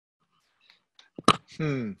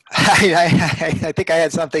 I think I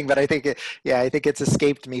had something, but I think it's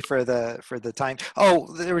escaped me for the time. Oh,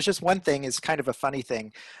 there was just one thing. Is kind of a funny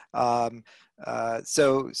thing.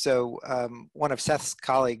 So one of Seth's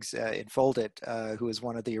colleagues in Foldit, who is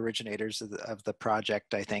one of the originators of the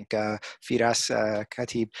project, I think, Firas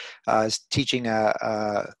Khatib, is teaching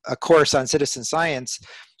a course on citizen science.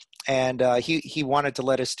 And he wanted to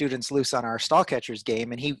let his students loose on our stall catchers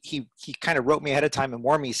game, and he kind of wrote me ahead of time and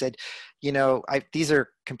warned me. He said, these are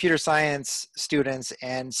computer science students,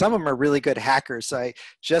 and some of them are really good hackers. So I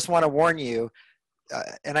just want to warn you.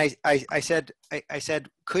 And I said,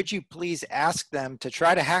 could you please ask them to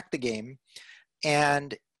try to hack the game,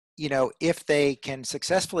 and if they can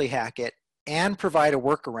successfully hack it and provide a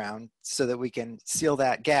workaround so that we can seal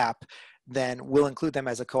that gap, then we'll include them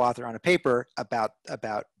as a co-author on a paper about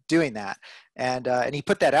doing that. And he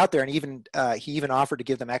put that out there, and he even offered to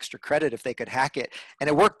give them extra credit if they could hack it. And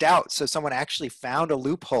it worked out. So someone actually found a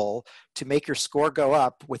loophole to make your score go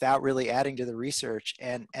up without really adding to the research.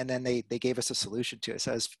 And then they gave us a solution to it.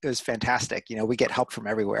 So it was fantastic. We get help from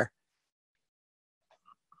everywhere.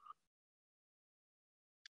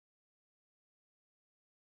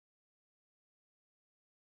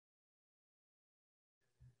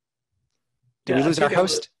 Did we lose our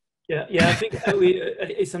host? Yeah, I think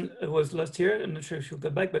Ethan was lost here. I'm not sure if she'll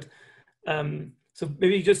get back, but so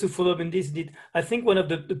maybe just to follow up on this, I think one of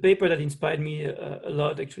the paper that inspired me a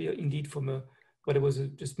lot, actually, indeed, from what I was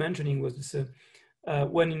just mentioning, was this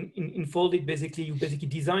when in Foldit, you basically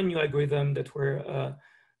design new algorithm that were,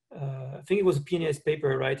 I think it was a PNAS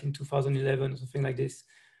paper, right, in 2011 or something like this,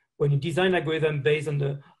 when you design algorithm based on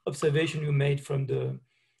the observation you made from the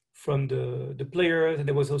players, and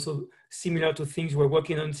there was also similar to things we're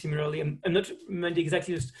working on similarly. I'm not remembering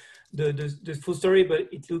exactly the full story, but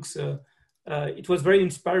it looks it was very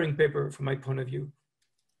inspiring paper from my point of view.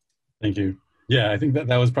 Thank you. Yeah, I think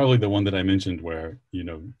that was probably the one that I mentioned where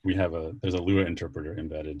there's a Lua interpreter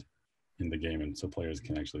embedded in the game, and so players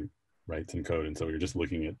can actually write some code. And so you're just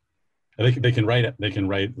looking at, they can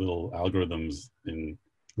write little algorithms in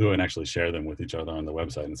Lua and actually share them with each other on the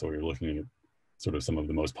website. And so we were looking at sort of some of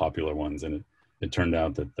the most popular ones, and it turned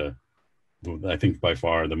out that I think by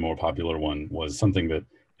far the more popular one was something that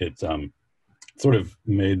it sort of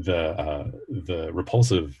made the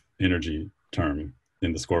repulsive energy term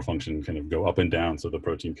in the score function kind of go up and down, so the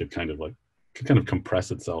protein could kind of compress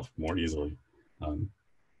itself more easily. And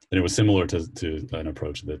it was similar to an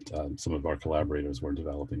approach that some of our collaborators were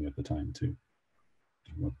developing at the time too.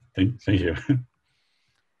 Well, thank you.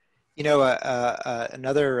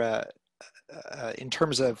 Another. In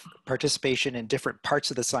terms of participation in different parts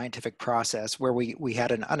of the scientific process, where we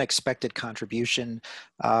had an unexpected contribution.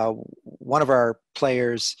 One of our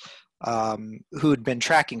players who'd been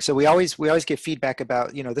tracking. So we always give feedback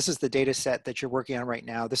about, this is the data set that you're working on right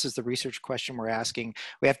now. This is the research question we're asking.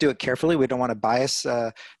 We have to do it carefully. We don't want to bias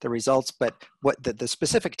the results, but what the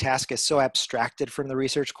specific task is so abstracted from the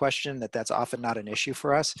research question that that's often not an issue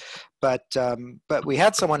for us. But we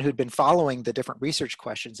had someone who'd been following the different research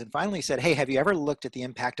questions and finally said, hey, have you ever looked at the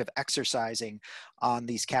impact of exercising on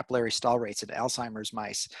these capillary stall rates in Alzheimer's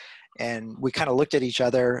mice? And we kind of looked at each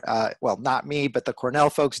other, well, not me, but the Cornell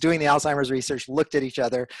folks doing the Alzheimer's research looked at each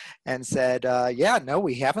other and said, yeah, no,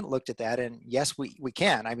 we haven't looked at that. And yes, we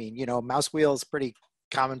can. I mean, you know, mouse wheel is pretty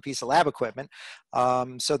common piece of lab equipment.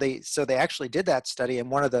 So they actually did that study. And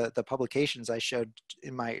one of the publications I showed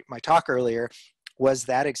in my talk earlier was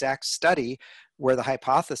that exact study where the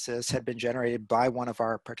hypothesis had been generated by one of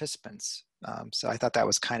our participants. So I thought that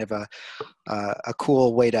was kind of a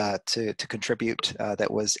cool way to contribute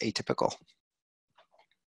that was atypical.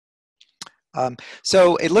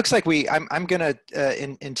 So it looks like I'm gonna,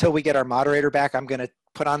 until we get our moderator back, I'm gonna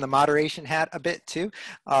put on the moderation hat a bit too.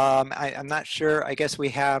 I'm not sure, I guess we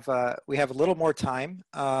have a little more time.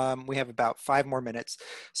 We have about 5 more minutes.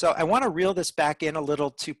 So I wanna reel this back in a little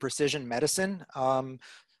to precision medicine.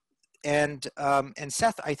 And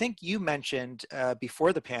Seth, I think you mentioned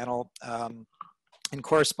before the panel in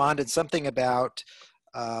correspondence something about,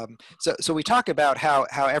 so we talk about how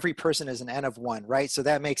every person is an N of 1, right? So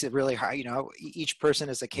that makes it really hard, you know, each person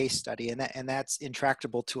is a case study, and that's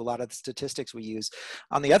intractable to a lot of the statistics we use.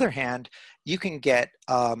 On the other hand, you can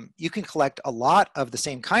collect a lot of the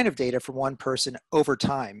same kind of data from one person over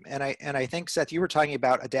time. And I think, Seth, you were talking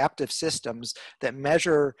about adaptive systems that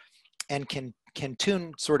measure and can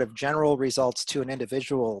tune sort of general results to an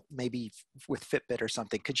individual, maybe with Fitbit or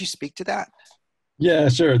something. Could you speak to that? Yeah,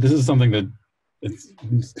 sure. This is something that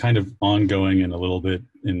it's kind of ongoing and a little bit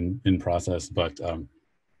in process, but I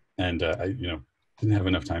didn't have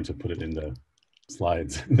enough time to put it in the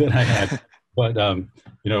slides that I had. But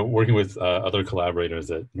working with other collaborators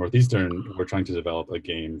at Northeastern, we're trying to develop a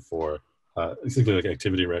game for basically like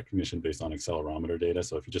activity recognition based on accelerometer data.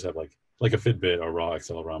 So if you just have like a Fitbit or raw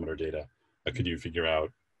accelerometer data, could you figure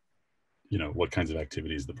out, what kinds of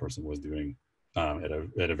activities the person was doing at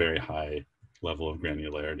a very high level of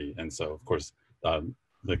granularity? And so, of course,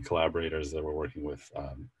 the collaborators that we're working with,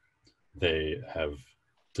 they have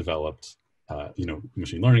developed,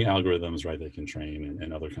 machine learning algorithms, right? They can train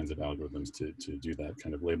and other kinds of algorithms to do that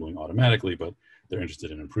kind of labeling automatically, but they're interested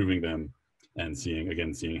in improving them and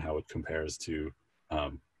seeing how it compares to,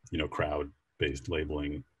 crowd-based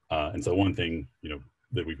labeling. And so one thing,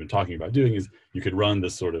 that we've been talking about doing is you could run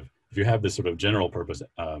this sort of, if you have this sort of general purpose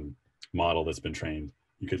model that's been trained,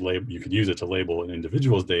 you could use it to label an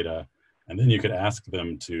individual's data, and then you could ask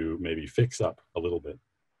them to maybe fix up a little bit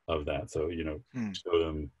of that. So, show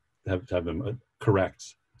them, have them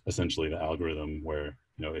correct essentially the algorithm where,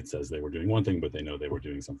 it says they were doing one thing, but they know they were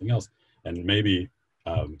doing something else. And maybe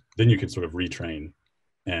then you could sort of retrain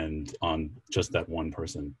and on just that one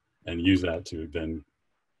person and use that to then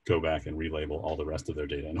go back and relabel all the rest of their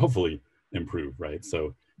data and hopefully improve, right?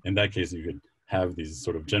 So in that case, you could have these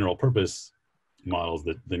sort of general purpose models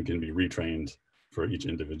that then can be retrained for each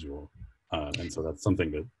individual. And so that's something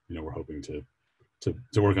that, we're hoping to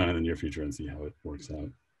work on in the near future and see how it works out.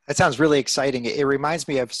 That sounds really exciting. It reminds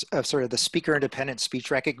me of sort of the speaker-independent speech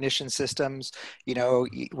recognition systems,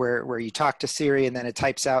 where you talk to Siri and then it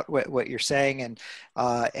types out what you're saying, and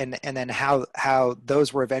then how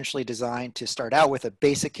those were eventually designed to start out with a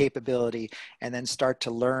basic capability and then start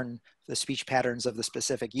to learn the speech patterns of the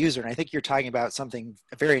specific user. And I think you're talking about something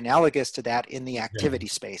very analogous to that in the activity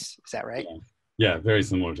space. Is that right? Yeah, very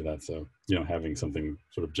similar to that. So, having something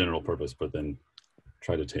sort of general purpose, but then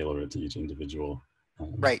try to tailor it to each individual.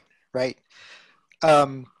 Right.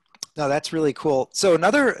 No, that's really cool. So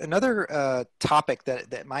another topic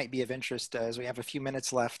that might be of interest as we have a few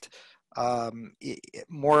minutes left,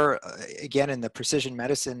 more again in the precision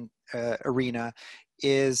medicine arena,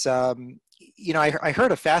 is I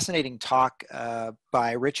heard a fascinating talk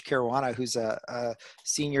by Rich Caruana, who's a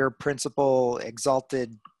senior principal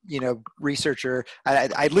exalted researcher.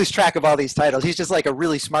 I lose track of all these titles. He's just like a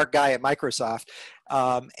really smart guy at Microsoft.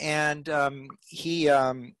 He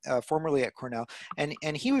formerly at Cornell,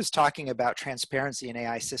 and he was talking about transparency in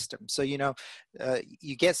AI systems. So,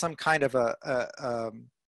 you get some kind of a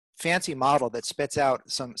fancy model that spits out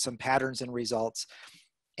some patterns and results.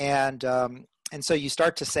 And so you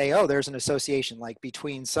start to say, oh, there's an association like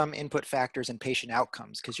between some input factors and patient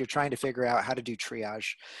outcomes, because you're trying to figure out how to do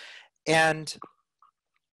triage. And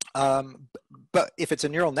but if it's a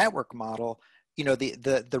neural network model,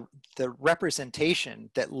 the representation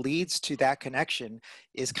that leads to that connection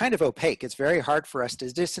is kind of opaque. It's very hard for us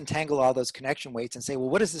to disentangle all those connection weights and say, well,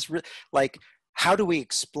 what is this like? how do we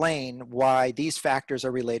explain why these factors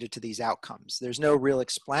are related to these outcomes? There's no real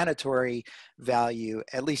explanatory value,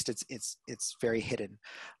 at least it's very hidden.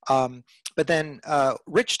 But then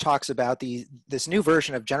Rich talks about this new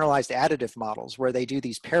version of generalized additive models where they do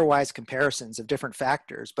these pairwise comparisons of different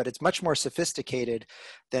factors, but it's much more sophisticated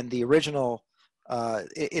than the original.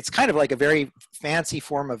 It's kind of like a very fancy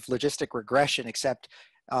form of logistic regression, except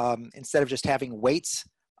instead of just having weights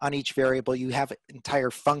on each variable, you have entire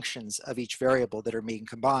functions of each variable that are being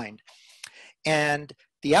combined. And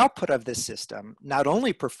the output of this system not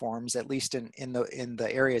only performs, at least in the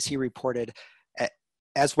areas he reported,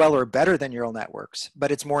 as well or better than neural networks,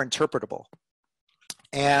 but it's more interpretable.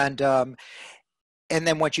 And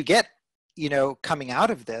then what you get, coming out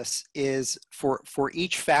of this is for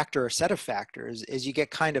each factor or set of factors is you get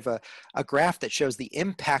kind of a graph that shows the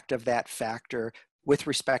impact of that factor with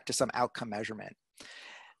respect to some outcome measurement.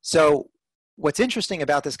 So what's interesting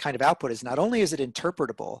about this kind of output is not only is it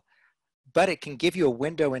interpretable, but it can give you a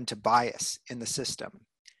window into bias in the system.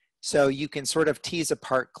 So you can sort of tease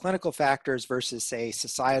apart clinical factors versus, say,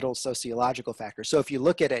 societal, sociological factors. So if you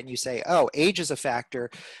look at it and you say, oh, age is a factor,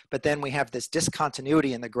 but then we have this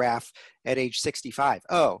discontinuity in the graph at age 65.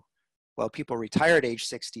 Oh, well, people retire at age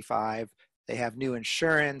 65, they have new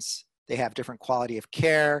insurance, they have different quality of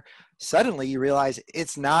care. Suddenly you realize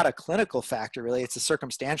it's not a clinical factor, really, it's a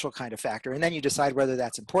circumstantial kind of factor. And then you decide whether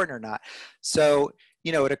that's important or not. So,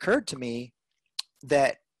 it occurred to me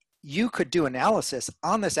that you could do analysis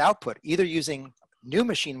on this output, either using new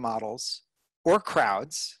machine models or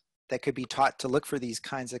crowds that could be taught to look for these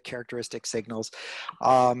kinds of characteristic signals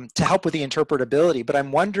to help with the interpretability. But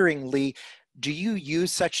I'm wondering, Lee, do you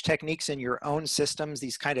use such techniques in your own systems,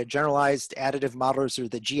 these kind of generalized additive modelers, or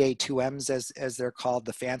the GA2Ms as they're called,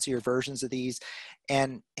 the fancier versions of these?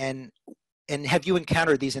 And have you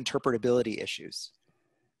encountered these interpretability issues?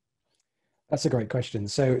 That's a great question.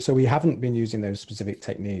 So we haven't been using those specific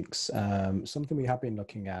techniques. Something we have been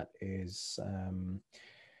looking at is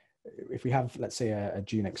if we have, let's say, a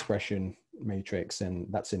gene expression matrix, and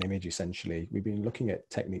that's an image essentially, we've been looking at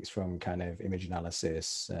techniques from kind of image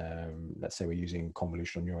analysis. Let's say we're using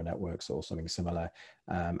convolutional neural networks or something similar.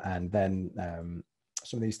 And then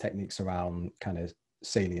some of these techniques around kind of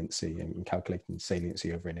saliency and calculating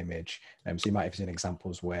saliency over an image. So you might have seen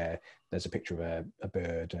examples where there's a picture of a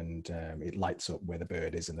bird and it lights up where the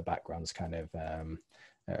bird is in the background's kind of,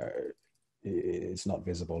 it's not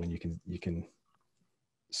visible, and you can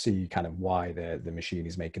see kind of why the machine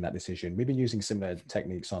is making that decision. We've been using similar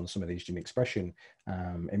techniques on some of these gene expression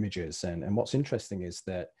images. And what's interesting is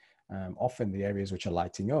that often the areas which are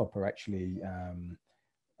lighting up are actually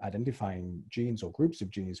identifying genes or groups of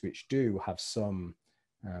genes which do have some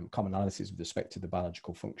commonalities with respect to the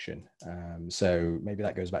biological function. So maybe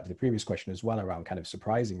that goes back to the previous question as well around kind of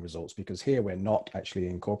surprising results, because here we're not actually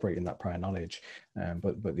incorporating that prior knowledge,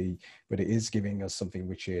 but it is giving us something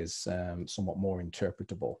which is somewhat more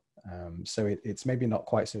interpretable. So it's maybe not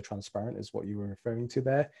quite so transparent as what you were referring to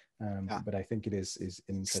there, but I think it is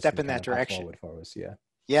interesting step in that direction forward for us. Yeah.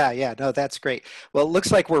 Yeah, no, that's great. Well, it looks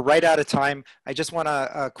like we're right out of time. I just want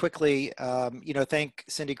to quickly, thank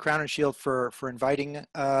Cindy Crownenshield for inviting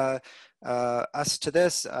us to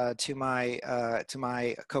this, to my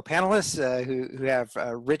co-panelists who have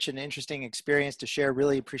rich and interesting experience to share.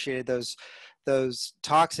 Really appreciated those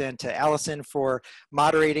talks, and to Allison for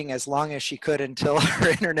moderating as long as she could until her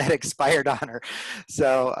internet expired on her.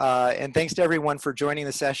 So, and thanks to everyone for joining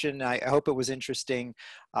the session. I hope it was interesting,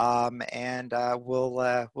 and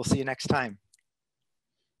we'll see you next time.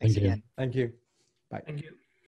 Thanks again. Thank you. Bye. Thank you.